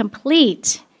 make you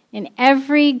complete in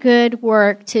every good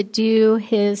work to do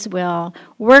his will,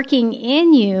 working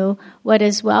in you what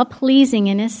is well-pleasing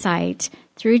in his sight,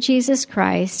 through Jesus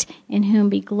Christ, in whom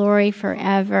be glory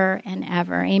forever and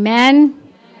ever." Amen?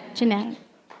 Jeanette.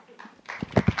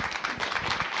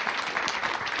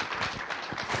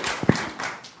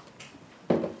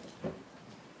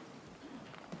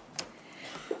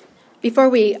 Before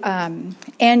we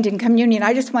end in communion,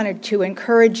 I just wanted to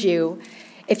encourage you,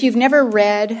 if you've never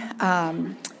read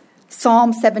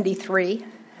Psalm 73,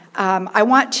 I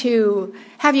want to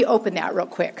have you open that real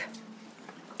quick.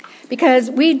 Because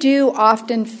we do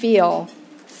often feel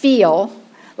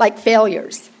like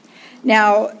failures.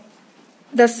 Now,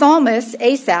 the psalmist,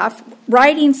 Asaph,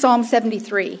 writing Psalm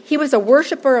 73, he was a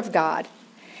worshiper of God.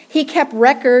 He kept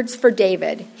records for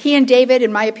David. He and David,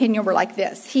 in my opinion, were like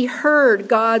this. He heard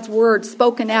God's word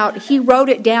spoken out. He wrote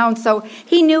it down, so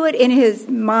he knew it in his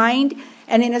mind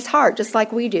and in his heart, just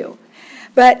like we do.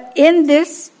 But in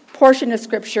this portion of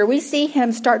Scripture, we see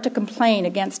him start to complain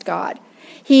against God.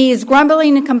 He's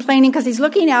grumbling and complaining because he's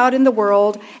looking out in the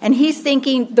world, and he's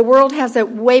thinking, the world has it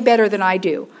way better than I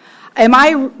do. Am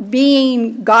I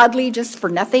being godly just for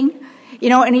nothing?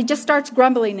 And he just starts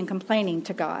grumbling and complaining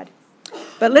to God.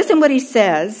 But listen what he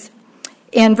says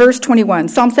in verse 21,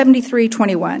 Psalm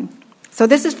 73:21. So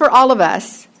this is for all of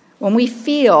us when we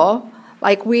feel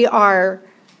like we are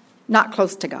not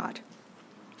close to God.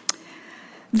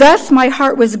 "Thus my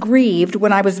heart was grieved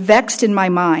when I was vexed in my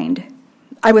mind.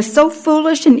 I was so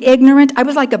foolish and ignorant, I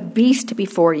was like a beast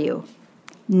before you.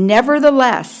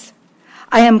 Nevertheless,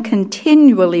 I am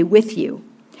continually with you.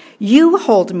 You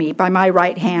hold me by my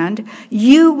right hand.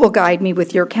 You will guide me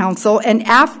with your counsel, and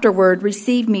afterward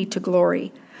receive me to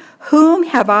glory. Whom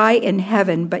have I in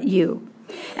heaven but you?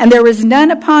 And there is none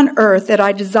upon earth that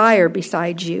I desire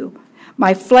besides you.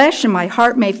 My flesh and my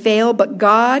heart may fail, but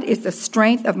God is the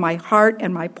strength of my heart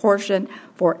and my portion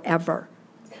forever."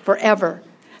 Forever.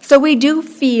 So we do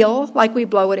feel like we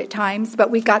blow it at times,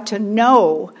 but we've got to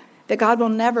know that God will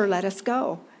never let us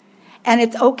go. And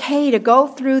it's okay to go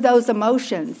through those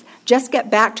emotions. Just get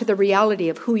back to the reality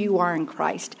of who you are in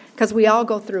Christ, because we all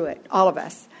go through it, all of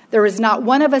us. There is not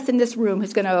one of us in this room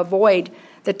who's going to avoid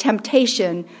the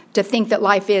temptation to think that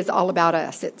life is all about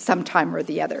us at some time or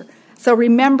the other. So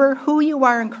remember who you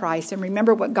are in Christ, and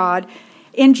remember what God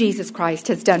in Jesus Christ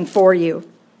has done for you.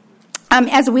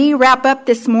 As we wrap up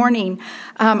this morning,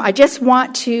 I just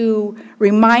want to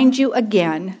remind you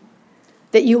again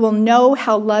that you will know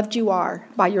how loved you are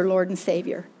by your Lord and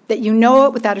Savior, that you know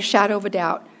it without a shadow of a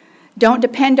doubt. Don't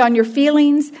depend on your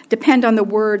feelings. Depend on the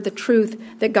word, the truth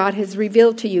that God has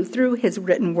revealed to you through his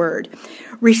written word.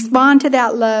 Respond to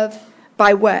that love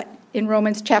by what? In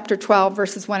Romans chapter 12,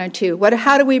 verses 1 and 2.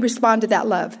 How do we respond to that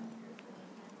love?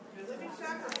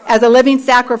 As a living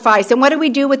sacrifice. And what do we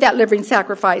do with that living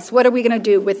sacrifice? What are we going to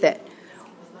do with it?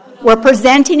 We're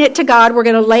presenting it to God. We're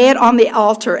going to lay it on the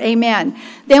altar. Amen.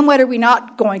 Then what are we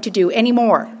not going to do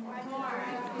anymore?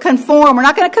 Conform. We're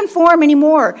not going to conform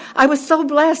anymore. I was so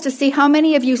blessed to see how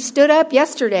many of you stood up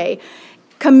yesterday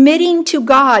committing to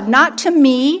God, not to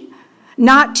me,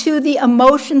 not to the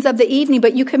emotions of the evening,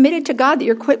 but you committed to God that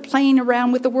you're quit playing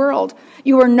around with the world.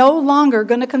 You are no longer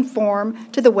going to conform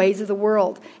to the ways of the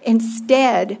world.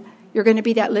 Instead, you're going to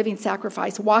be that living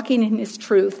sacrifice, walking in his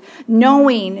truth,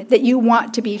 knowing that you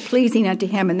want to be pleasing unto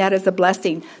him, and that is a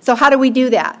blessing. So how do we do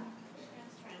that?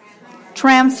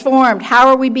 Transformed. How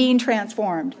are we being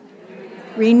transformed?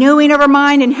 Renewing of our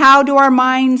mind. And how do our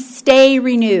minds stay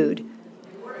renewed?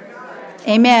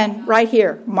 Amen. Right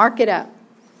here. Mark it up.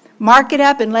 Mark it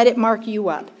up and let it mark you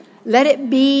up. Let it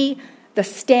be the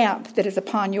stamp that is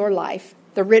upon your life,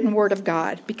 the written word of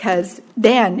God, because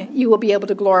then you will be able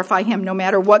to glorify him no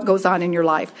matter what goes on in your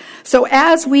life. So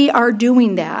as we are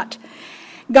doing that,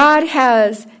 God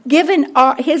has given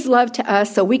his love to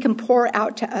us so we can pour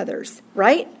out to others,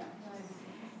 right?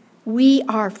 We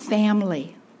are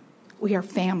family. We are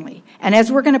family. And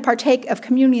as we're going to partake of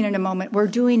communion in a moment, we're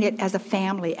doing it as a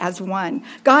family, as one.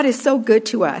 God is so good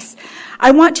to us.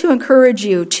 I want to encourage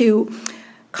you to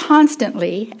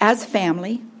constantly, as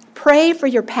family, pray for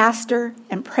your pastor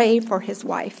and pray for his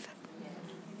wife.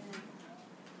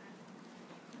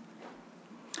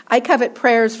 I covet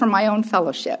prayers from my own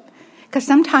fellowship. because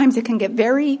sometimes it can get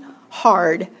very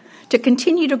hard to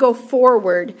continue to go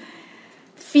forward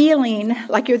feeling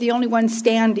like you're the only one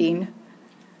standing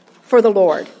for the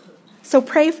Lord. So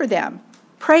pray for them.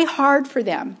 Pray hard for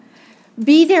them.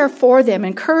 Be there for them.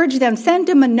 Encourage them. Send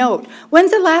them a note.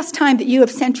 When's the last time that you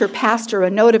have sent your pastor a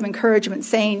note of encouragement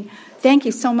saying, thank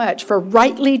you so much for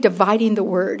rightly dividing the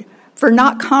word, for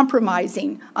not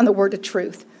compromising on the word of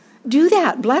truth? Do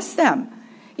that. Bless them.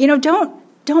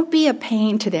 Don't be a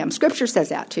pain to them. Scripture says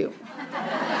that too.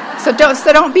 So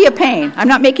don't be a pain. I'm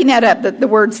not making that up. The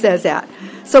word says that.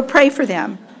 So pray for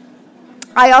them.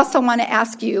 I also want to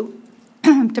ask you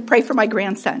to pray for my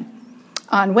grandson.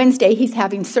 On Wednesday, he's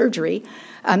having surgery.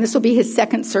 This will be his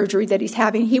second surgery that he's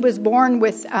having. He was born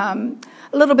with a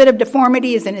little bit of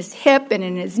deformities in his hip and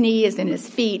in his knees and his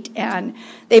feet. And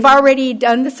they've already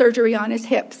done the surgery on his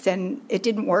hips, and it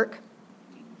didn't work.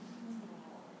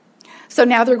 So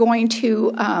now they're going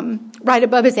to, right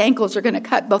above his ankles, they're going to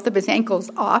cut both of his ankles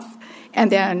off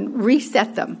and then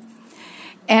reset them.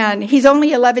 And he's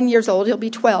only 11 years old. He'll be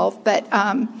 12. But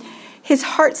his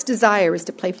heart's desire is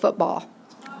to play football.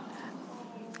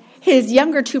 His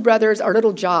younger two brothers are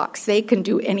little jocks. They can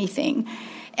do anything.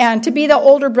 And to be the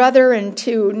older brother and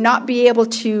to not be able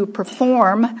to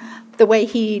perform the way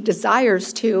he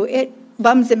desires to, it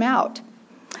bums him out.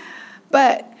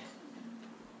 But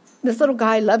this little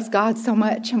guy loves God so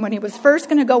much. And when he was first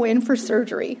going to go in for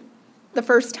surgery, the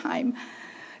first time,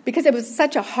 because it was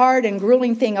such a hard and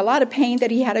grueling thing, a lot of pain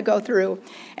that he had to go through.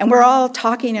 And we're all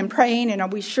talking and praying, and are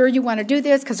we sure you want to do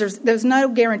this? Because there's no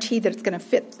guarantee that it's going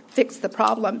to fix the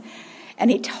problem.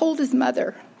 And he told his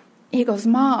mother, he goes,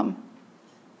 Mom,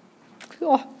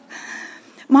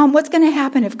 what's going to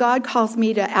happen if God calls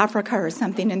me to Africa or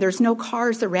something and there's no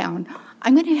cars around?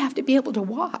 I'm going to have to be able to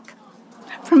walk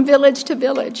from village to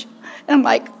village. And I'm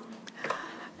like,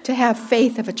 to have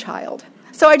faith of a child.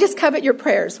 So I just covet your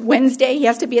prayers. Wednesday, he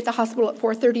has to be at the hospital at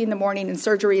 4:30 in the morning, and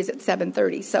surgery is at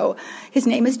 7:30. So his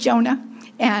name is Jonah.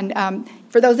 And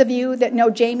for those of you that know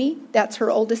Jamie, that's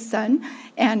her oldest son.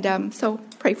 And so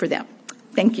pray for them.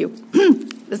 Thank you.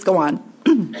 Let's go on.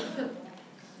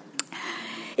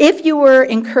 If you were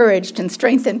encouraged and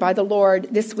strengthened by the Lord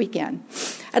this weekend,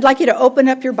 I'd like you to open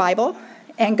up your Bible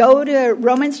and go to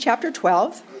Romans chapter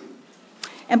 12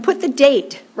 and put the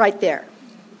date right there.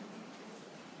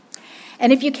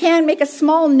 And if you can, make a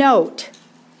small note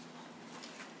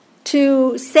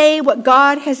to say what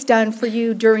God has done for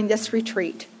you during this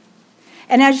retreat.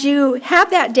 And as you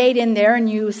have that date in there and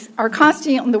you are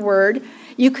constantly in the Word,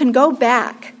 you can go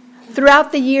back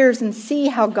throughout the years and see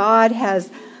how God has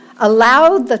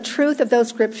allowed the truth of those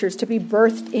scriptures to be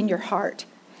birthed in your heart.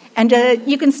 And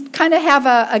you can kind of have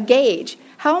a gauge.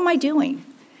 How am I doing?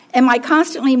 Am I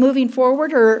constantly moving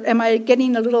forward, or am I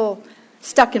getting a little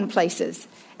stuck in places?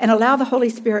 And allow the Holy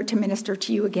Spirit to minister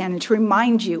to you again and to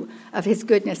remind you of his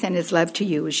goodness and his love to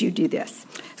you as you do this.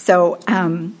 So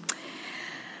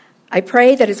I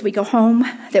pray that as we go home,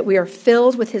 that we are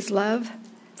filled with his love,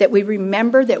 that we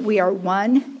remember that we are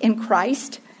one in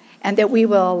Christ, and that we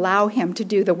will allow him to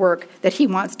do the work that he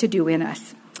wants to do in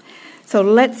us. So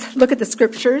let's look at the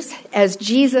scriptures as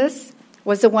Jesus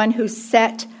was the one who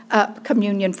set up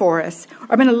communion for us.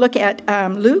 I'm going to look at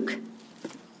Luke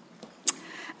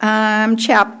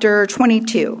chapter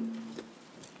 22,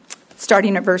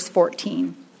 starting at verse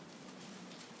 14.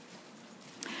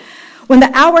 When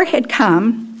the hour had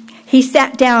come, he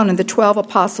sat down and the 12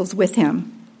 apostles with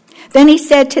him. Then he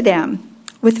said to them,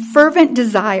 with fervent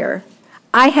desire,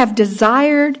 I have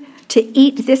desired to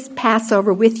eat this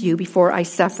Passover with you before I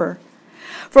suffer.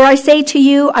 For I say to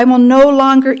you, I will no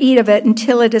longer eat of it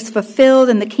until it is fulfilled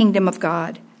in the kingdom of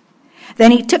God.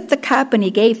 Then he took the cup and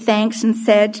he gave thanks and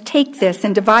said, take this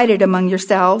and divide it among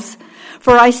yourselves.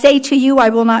 For I say to you, I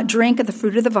will not drink of the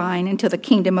fruit of the vine until the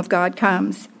kingdom of God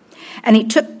comes. And he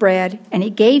took bread and he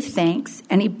gave thanks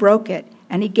and he broke it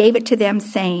and he gave it to them,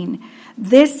 saying,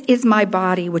 this is my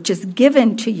body, which is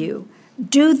given to you.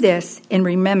 Do this in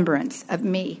remembrance of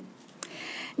me.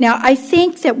 Now, I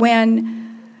think that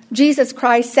when Jesus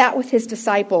Christ sat with his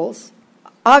disciples,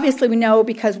 obviously we know,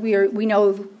 because we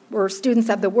know we're students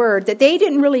of the word, that they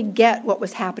didn't really get what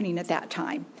was happening at that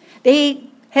time. They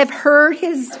have heard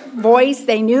his voice.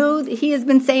 They knew that he has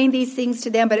been saying these things to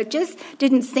them, but it just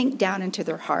didn't sink down into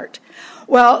their heart.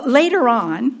 Well, later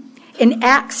on, in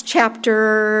Acts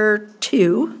chapter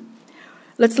 2,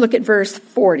 let's look at verse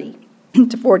 40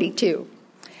 to 42.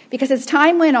 Because as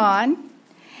time went on,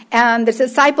 and the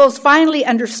disciples finally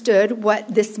understood what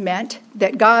this meant,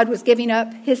 that God was giving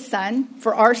up his son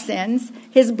for our sins,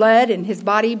 his blood and his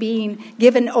body being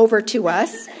given over to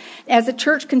us. As the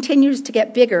church continues to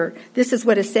get bigger, this is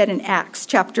what is said in Acts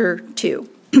chapter 2.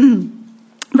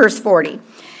 Verse 40.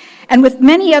 And with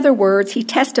many other words he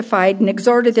testified and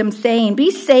exhorted them, saying,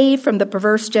 Be saved from the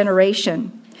perverse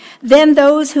generation. Then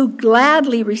those who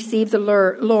gladly received the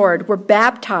Lord were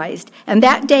baptized, and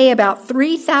that day about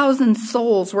 3,000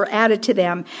 souls were added to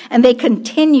them, and they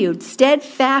continued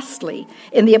steadfastly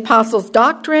in the apostles'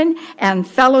 doctrine and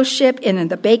fellowship, and in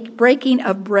the breaking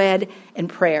of bread and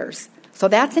prayers. So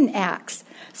that's in Acts.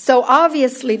 So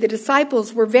obviously the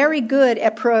disciples were very good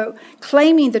at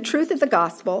proclaiming the truth of the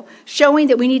gospel, showing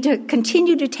that we need to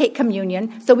continue to take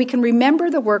communion so we can remember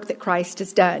the work that Christ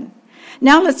has done.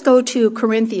 Now let's go to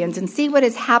Corinthians and see what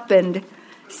has happened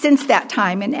since that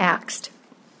time in Acts.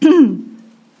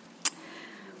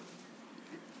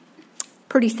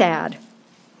 Pretty sad.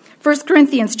 1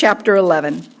 Corinthians chapter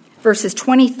 11, verses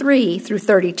 23 through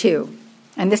 32.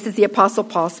 And this is the Apostle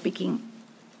Paul speaking.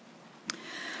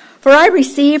 For I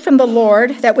received from the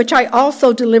Lord that which I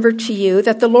also delivered to you,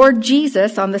 that the Lord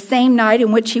Jesus, on the same night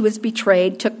in which he was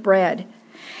betrayed, took bread.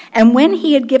 And when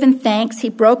he had given thanks, he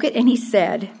broke it and he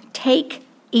said, Take,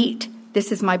 eat,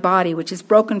 this is my body, which is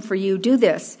broken for you. Do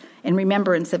this in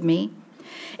remembrance of me.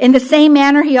 In the same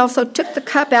manner, he also took the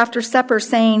cup after supper,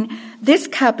 saying, This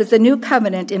cup is the new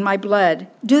covenant in my blood.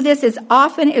 Do this as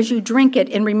often as you drink it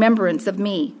in remembrance of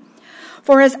me.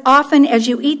 For as often as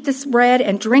you eat this bread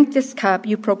and drink this cup,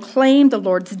 you proclaim the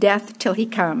Lord's death till he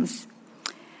comes.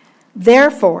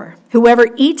 Therefore, whoever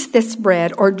eats this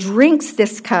bread or drinks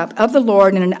this cup of the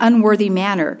Lord in an unworthy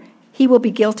manner, he will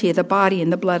be guilty of the body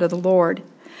and the blood of the Lord.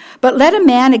 But let a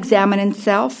man examine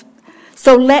himself,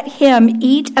 so let him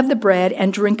eat of the bread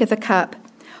and drink of the cup.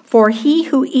 For he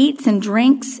who eats and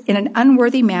drinks in an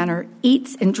unworthy manner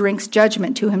eats and drinks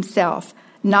judgment to himself,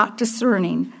 not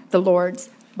discerning the Lord's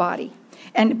body.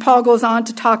 And Paul goes on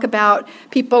to talk about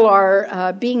people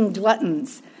are being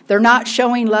gluttons. They're not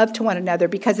showing love to one another,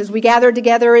 because as we gather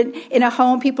together in a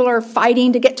home, people are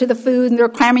fighting to get to the food and they're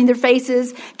clamming their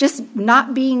faces, just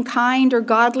not being kind or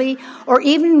godly, or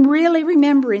even really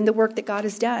remembering the work that God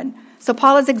has done. So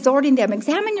Paul is exhorting them,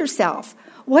 examine yourself.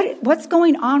 What's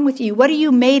going on with you? What are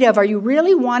you made of? Are you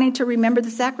really wanting to remember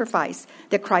the sacrifice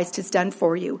that Christ has done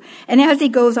for you? And as he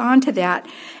goes on to that,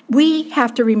 we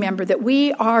have to remember that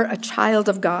we are a child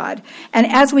of God. And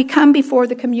as we come before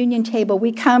the communion table,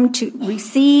 we come to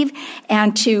receive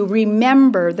and to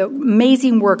remember the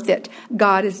amazing work that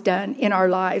God has done in our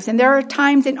lives. And there are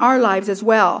times in our lives as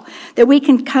well that we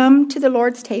can come to the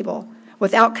Lord's table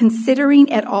without considering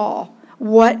at all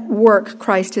what work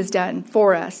Christ has done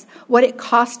for us, what it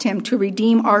cost him to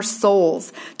redeem our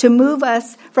souls, to move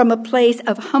us from a place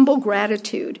of humble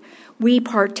gratitude. We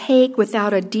partake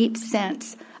without a deep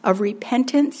sense of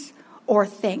repentance or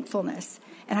thankfulness.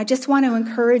 And I just want to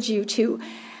encourage you to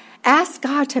ask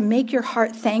God to make your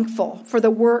heart thankful for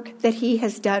the work that he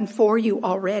has done for you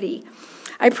already.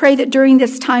 I pray that during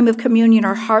this time of communion,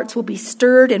 our hearts will be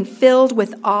stirred and filled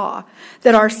with awe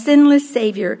that our sinless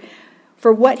Savior,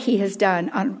 for what he has done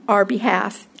on our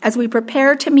behalf. As we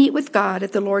prepare to meet with God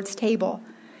at the Lord's table,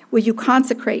 will you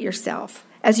consecrate yourself?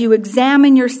 As you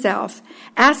examine yourself,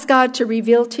 ask God to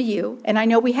reveal to you. And I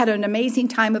know we had an amazing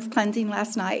time of cleansing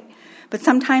last night, but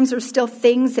sometimes there's still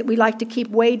things that we like to keep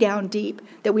way down deep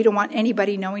that we don't want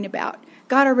anybody knowing about.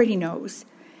 God already knows.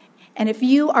 And if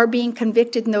you are being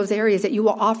convicted in those areas, that you will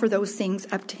offer those things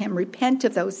up to him. Repent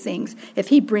of those things if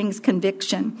he brings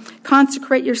conviction.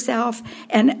 Consecrate yourself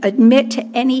and admit to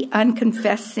any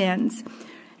unconfessed sins. And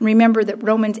remember that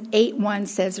Romans 8:1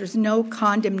 says there's no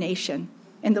condemnation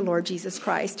in the Lord Jesus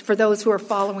Christ for those who are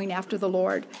following after the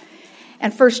Lord.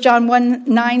 And 1 John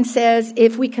 1:9 says,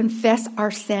 if we confess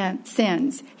our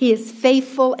sins, he is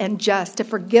faithful and just to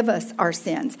forgive us our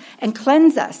sins and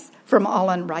cleanse us from all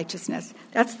unrighteousness.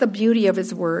 That's the beauty of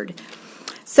his word.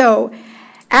 So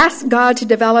ask God to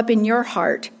develop in your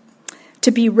heart to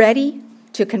be ready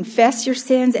to confess your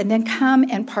sins and then come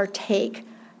and partake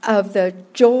of the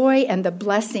joy and the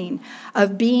blessing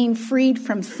of being freed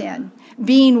from sin,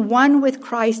 being one with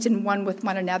Christ and one with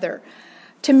one another.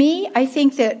 To me, I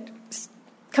think that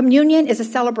communion is a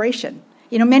celebration.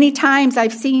 You know, many times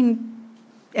I've seen,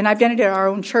 and I've done it at our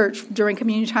own church, during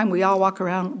communion time, we all walk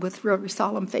around with really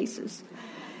solemn faces.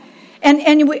 And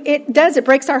it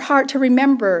breaks our heart to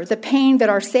remember the pain that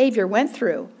our Savior went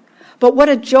through. But what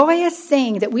a joyous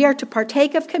thing that we are to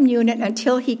partake of communion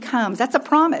until he comes. That's a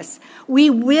promise. We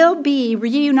will be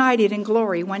reunited in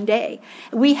glory one day.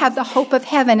 We have the hope of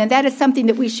heaven, and that is something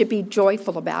that we should be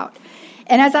joyful about.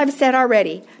 And as I've said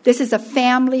already, this is a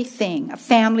family thing, a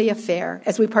family affair,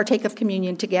 as we partake of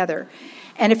communion together.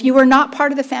 And if you are not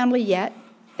part of the family yet,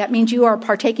 that means you are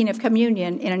partaking of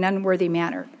communion in an unworthy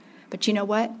manner. But you know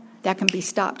what? that can be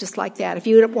stopped just like that. If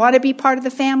you want to be part of the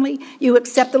family, you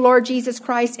accept the Lord Jesus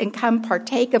Christ and come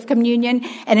partake of communion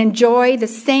and enjoy the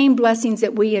same blessings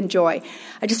that we enjoy.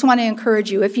 I just want to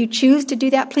encourage you, if you choose to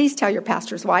do that, please tell your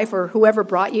pastor's wife or whoever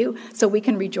brought you so we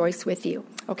can rejoice with you.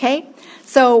 Okay?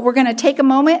 So we're going to take a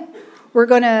moment. We're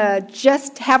going to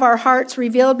just have our hearts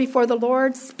revealed before the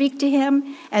Lord, speak to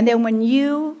him, and then when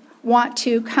you want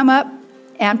to come up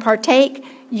and partake,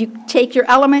 you take your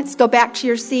elements, go back to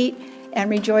your seat, and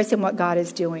rejoice in what God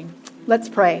is doing. Let's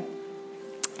pray.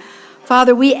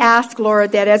 Father, we ask,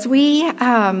 Lord, that as we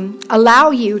allow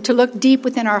you to look deep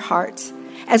within our hearts,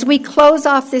 as we close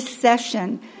off this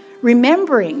session,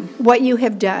 remembering what you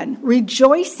have done,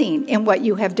 rejoicing in what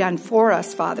you have done for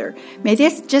us, Father, may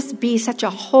this just be such a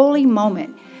holy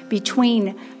moment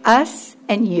between us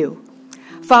and you.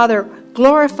 Father,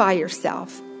 glorify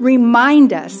yourself.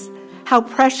 Remind us how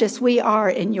precious we are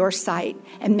in your sight.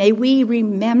 And may we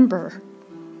remember,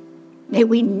 may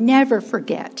we never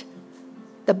forget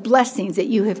the blessings that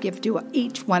you have given to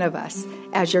each one of us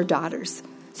as your daughters.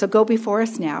 So go before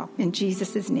us now in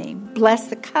Jesus' name. Bless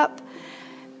the cup,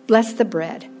 bless the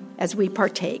bread as we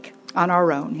partake on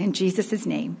our own. In Jesus'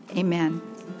 name, amen.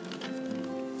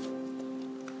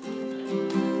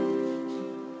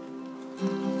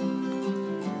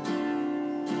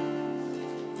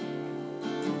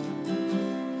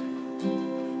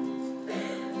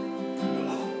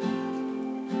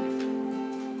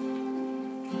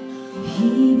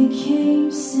 He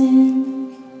became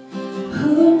sin,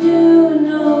 who knew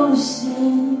no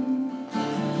sin.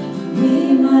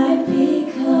 We might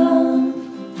become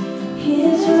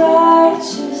his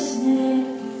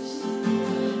righteousness.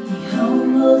 He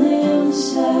humbled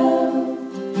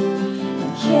himself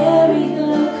and carried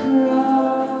the cross.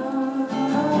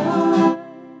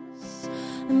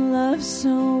 And love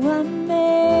so amazing,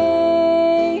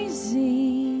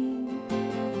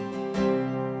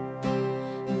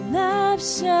 love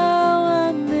so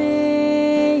amazing.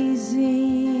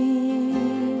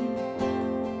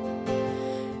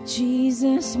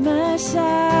 Jesus Messiah,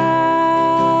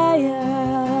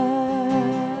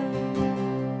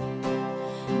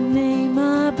 name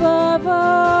above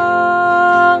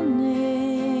all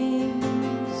names,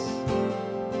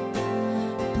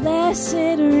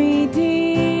 blessed Redeemer,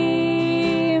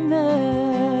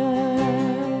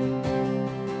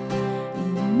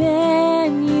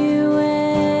 Emmanuel,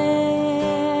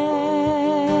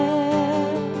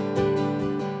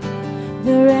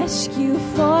 the rescue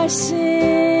for sinners,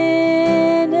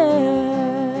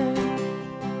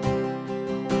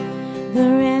 the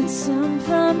ransom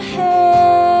from heaven,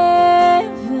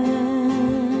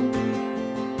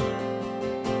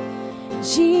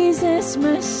 Jesus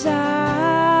Messiah,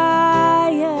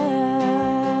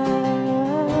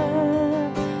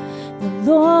 the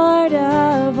Lord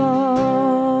of all.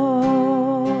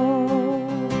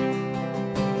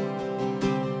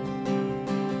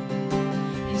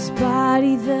 His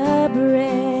body the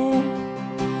bread,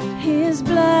 his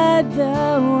blood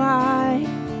the wine,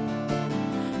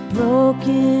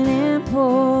 broken and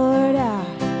poured out,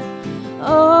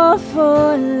 all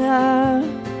for love.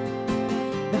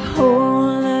 The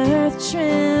whole earth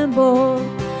trembled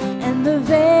and the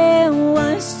veil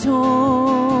was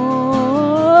torn.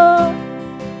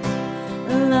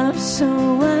 Love so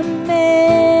amazing,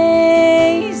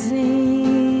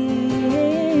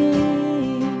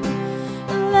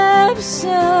 love so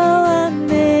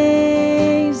amazing,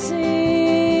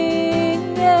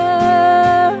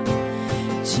 yeah.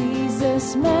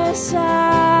 Jesus Messiah,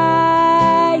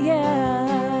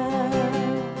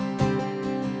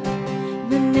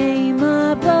 the name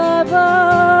above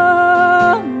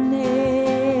all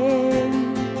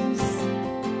names,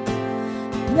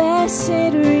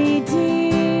 blessed Redeemer,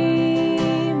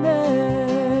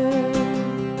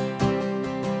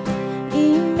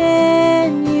 Emmanuel,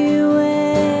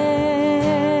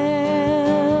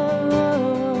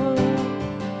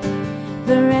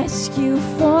 the rescue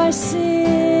for sinners,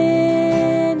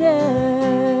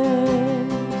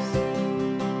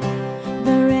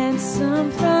 the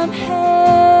ransom from heaven,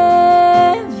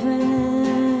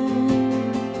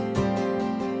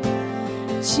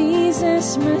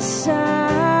 Jesus Messiah,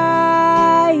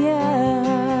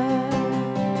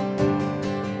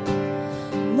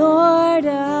 Lord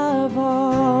of all.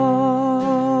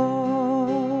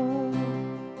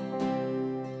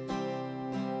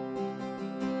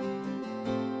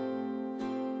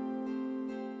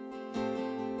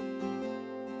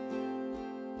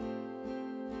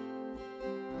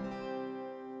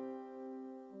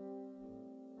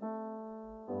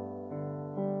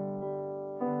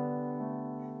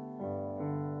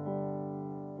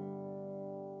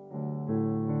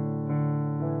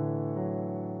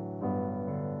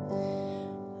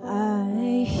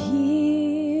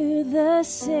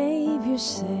 Savior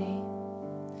say,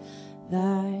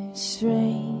 thy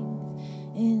strength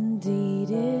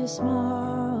indeed is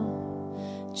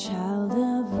small. Child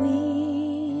of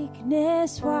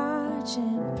weakness, watch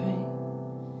and pray.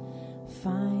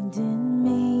 Find in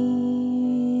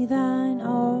me thine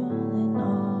all in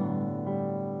all.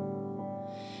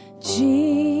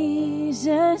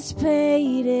 Jesus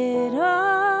paid it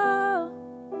all.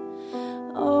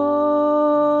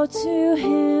 Oh, to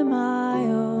him I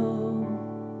owe.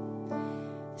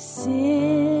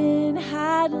 Sin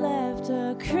had left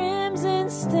a crimson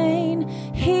stain.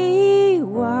 He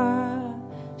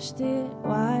washed it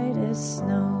white as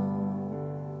snow.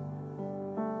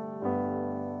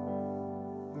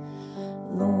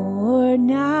 Lord,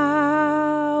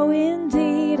 now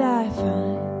indeed I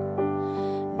find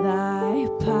thy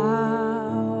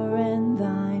power and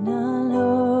thine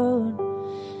alone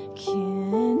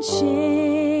can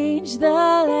change the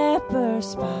leper's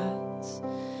spots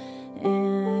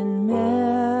and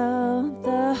melt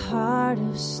the heart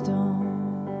of stone.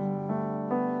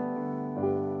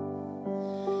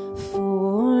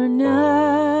 For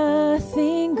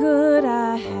nothing good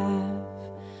I have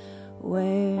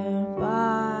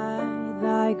whereby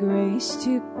thy grace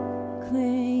to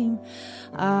claim.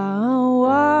 I'll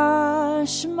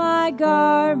wash my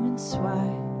garments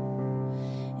white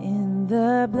in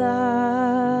the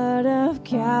blood of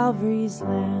Calvary's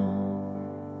Lamb.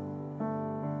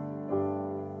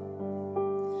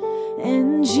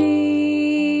 And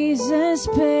Jesus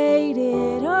paid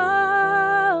it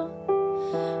all.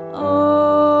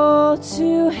 Oh,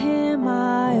 to him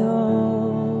I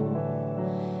owe.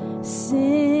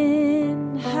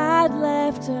 Sin had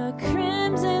left a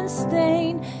crimson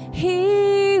stain.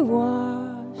 He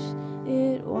washed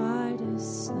it white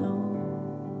as snow.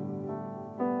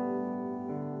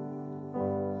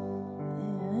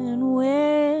 And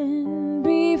when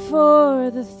before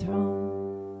the throne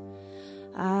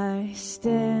I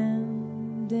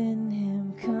stand in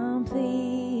him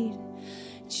complete,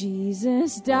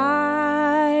 Jesus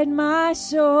died my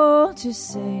soul to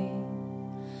save.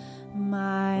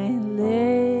 My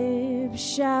lips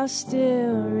shall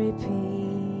still repeat.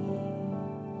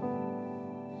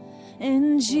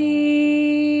 And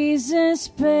Jesus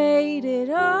paid it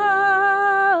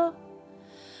all.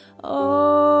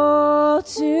 Oh,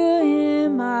 to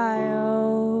him I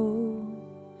owe.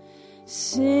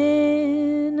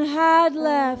 Sin had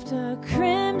left a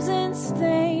crimson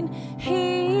stain.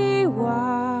 He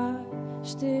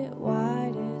washed it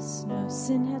white as snow.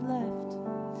 Sin had left.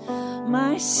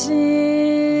 My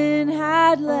sin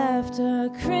had left a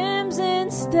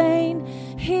crimson stain.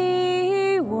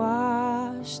 He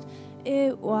washed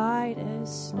it white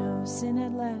as snow. Sin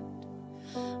had left.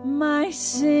 My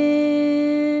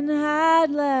sin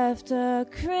had left a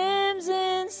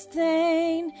crimson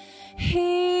stain.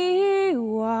 He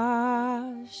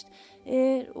washed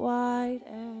it white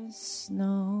as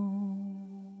snow.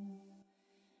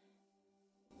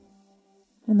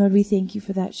 And Lord, we thank you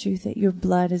for that truth, that your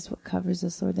blood is what covers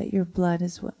us, Lord, that your blood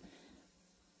is what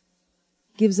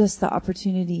gives us the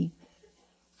opportunity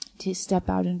to step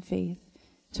out in faith,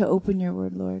 to open your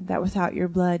word, Lord, that without your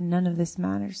blood, none of this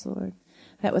matters, Lord,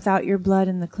 that without your blood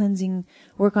and the cleansing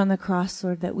work on the cross,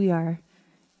 Lord, that we are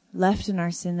left in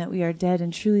our sin, that we are dead,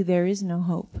 and truly there is no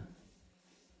hope.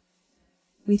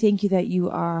 We thank you that you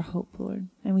are our hope, Lord,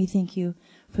 and we thank you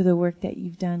for the work that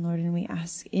you've done, Lord, and we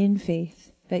ask in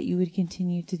faith that you would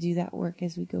continue to do that work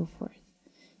as we go forth.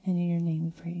 And in your name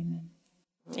we pray, amen.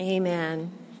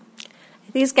 Amen.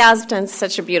 These gals have done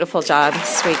such a beautiful job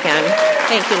this weekend.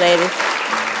 Thank you, ladies.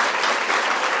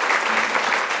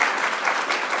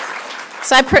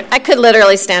 So I could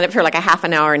literally stand up for like a half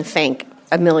an hour and thank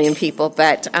a million people,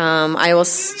 but I will...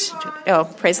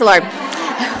 praise the Lord.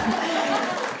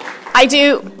 I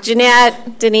do.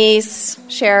 Jeanette, Denise,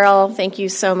 Cheryl, thank you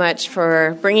so much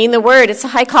for bringing the word. It's a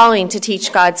high calling to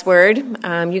teach God's word.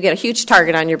 You get a huge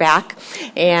target on your back,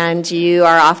 and you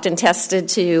are often tested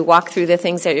to walk through the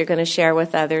things that you're going to share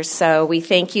with others. So we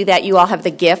thank you that you all have the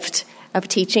gift of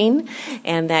teaching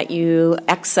and that you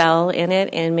excel in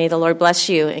it, and may the Lord bless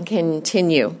you and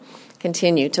continue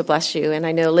to bless you. And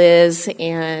I know Liz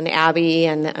and Abby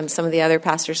and some of the other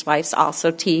pastors' wives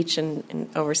also teach and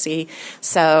oversee.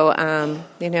 So,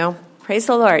 praise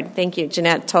the Lord. Thank you,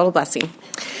 Jeanette. Total blessing.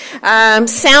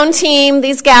 Sound team,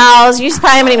 these gals, you probably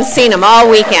haven't even seen them all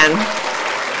weekend.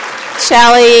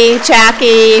 Shelly,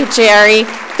 Jackie, Jerry,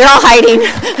 they're all hiding.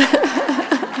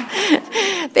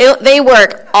 They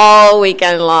work all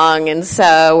weekend long, and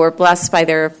so we're blessed by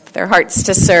their their hearts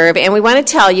to serve. And we want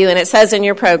to tell you, and it says in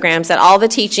your programs, that all the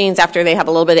teachings, after they have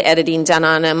a little bit of editing done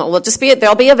on them,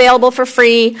 they'll be available for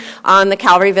free on the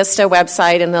Calvary Vista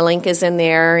website, and the link is in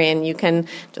there, and you can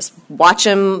just watch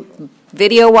them,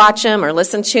 video watch them, or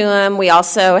listen to them. We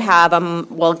also have them,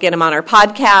 we'll get them on our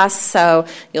podcast, so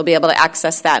you'll be able to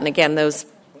access that. And again, those,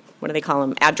 what do they call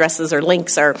them, addresses or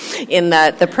links are in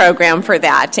the program for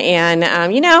that. And,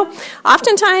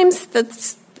 oftentimes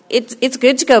it's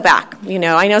good to go back.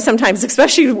 I know sometimes,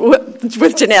 especially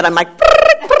with Jeanette, I'm like,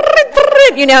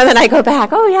 then I go back,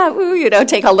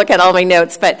 take a look at all my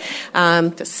notes. But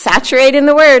just saturate in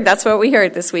the Word, that's what we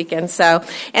heard this weekend. So,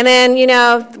 and then,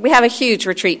 we have a huge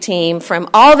retreat team from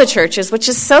all the churches, which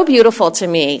is so beautiful to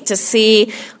me to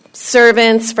see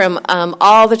servants from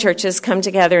all the churches come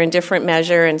together in different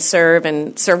measure and serve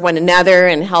one another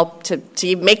and help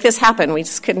to make this happen. We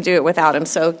just couldn't do it without them.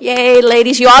 So, yay,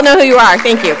 ladies, you all know who you are.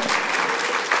 Thank you.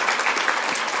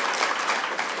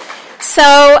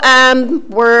 So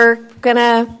we're going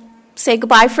to say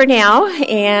goodbye for now,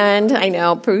 and I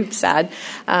know, pretty sad.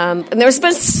 And there's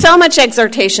been so much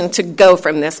exhortation to go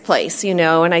from this place,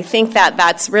 and I think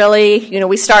that's really,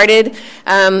 we started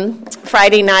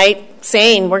Friday night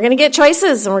saying we're going to get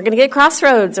choices, and we're going to get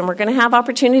crossroads, and we're going to have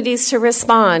opportunities to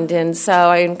respond. And so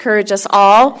I encourage us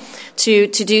all to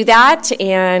do that,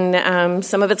 and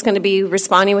some of it's going to be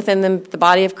responding within the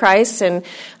body of Christ, and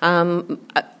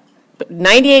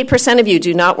 98% of you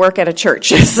do not work at a church,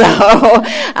 so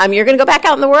you're going to go back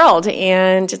out in the world,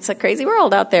 and it's a crazy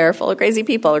world out there full of crazy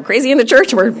people. We're crazy in the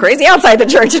church, we're crazy outside the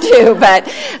church too, but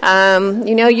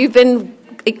you've been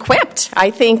equipped, I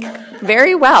think,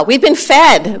 very well. We've been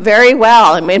fed very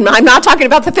well. I mean, I'm not talking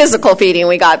about the physical feeding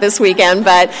we got this weekend,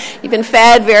 but you've been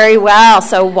fed very well,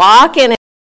 so walk in it.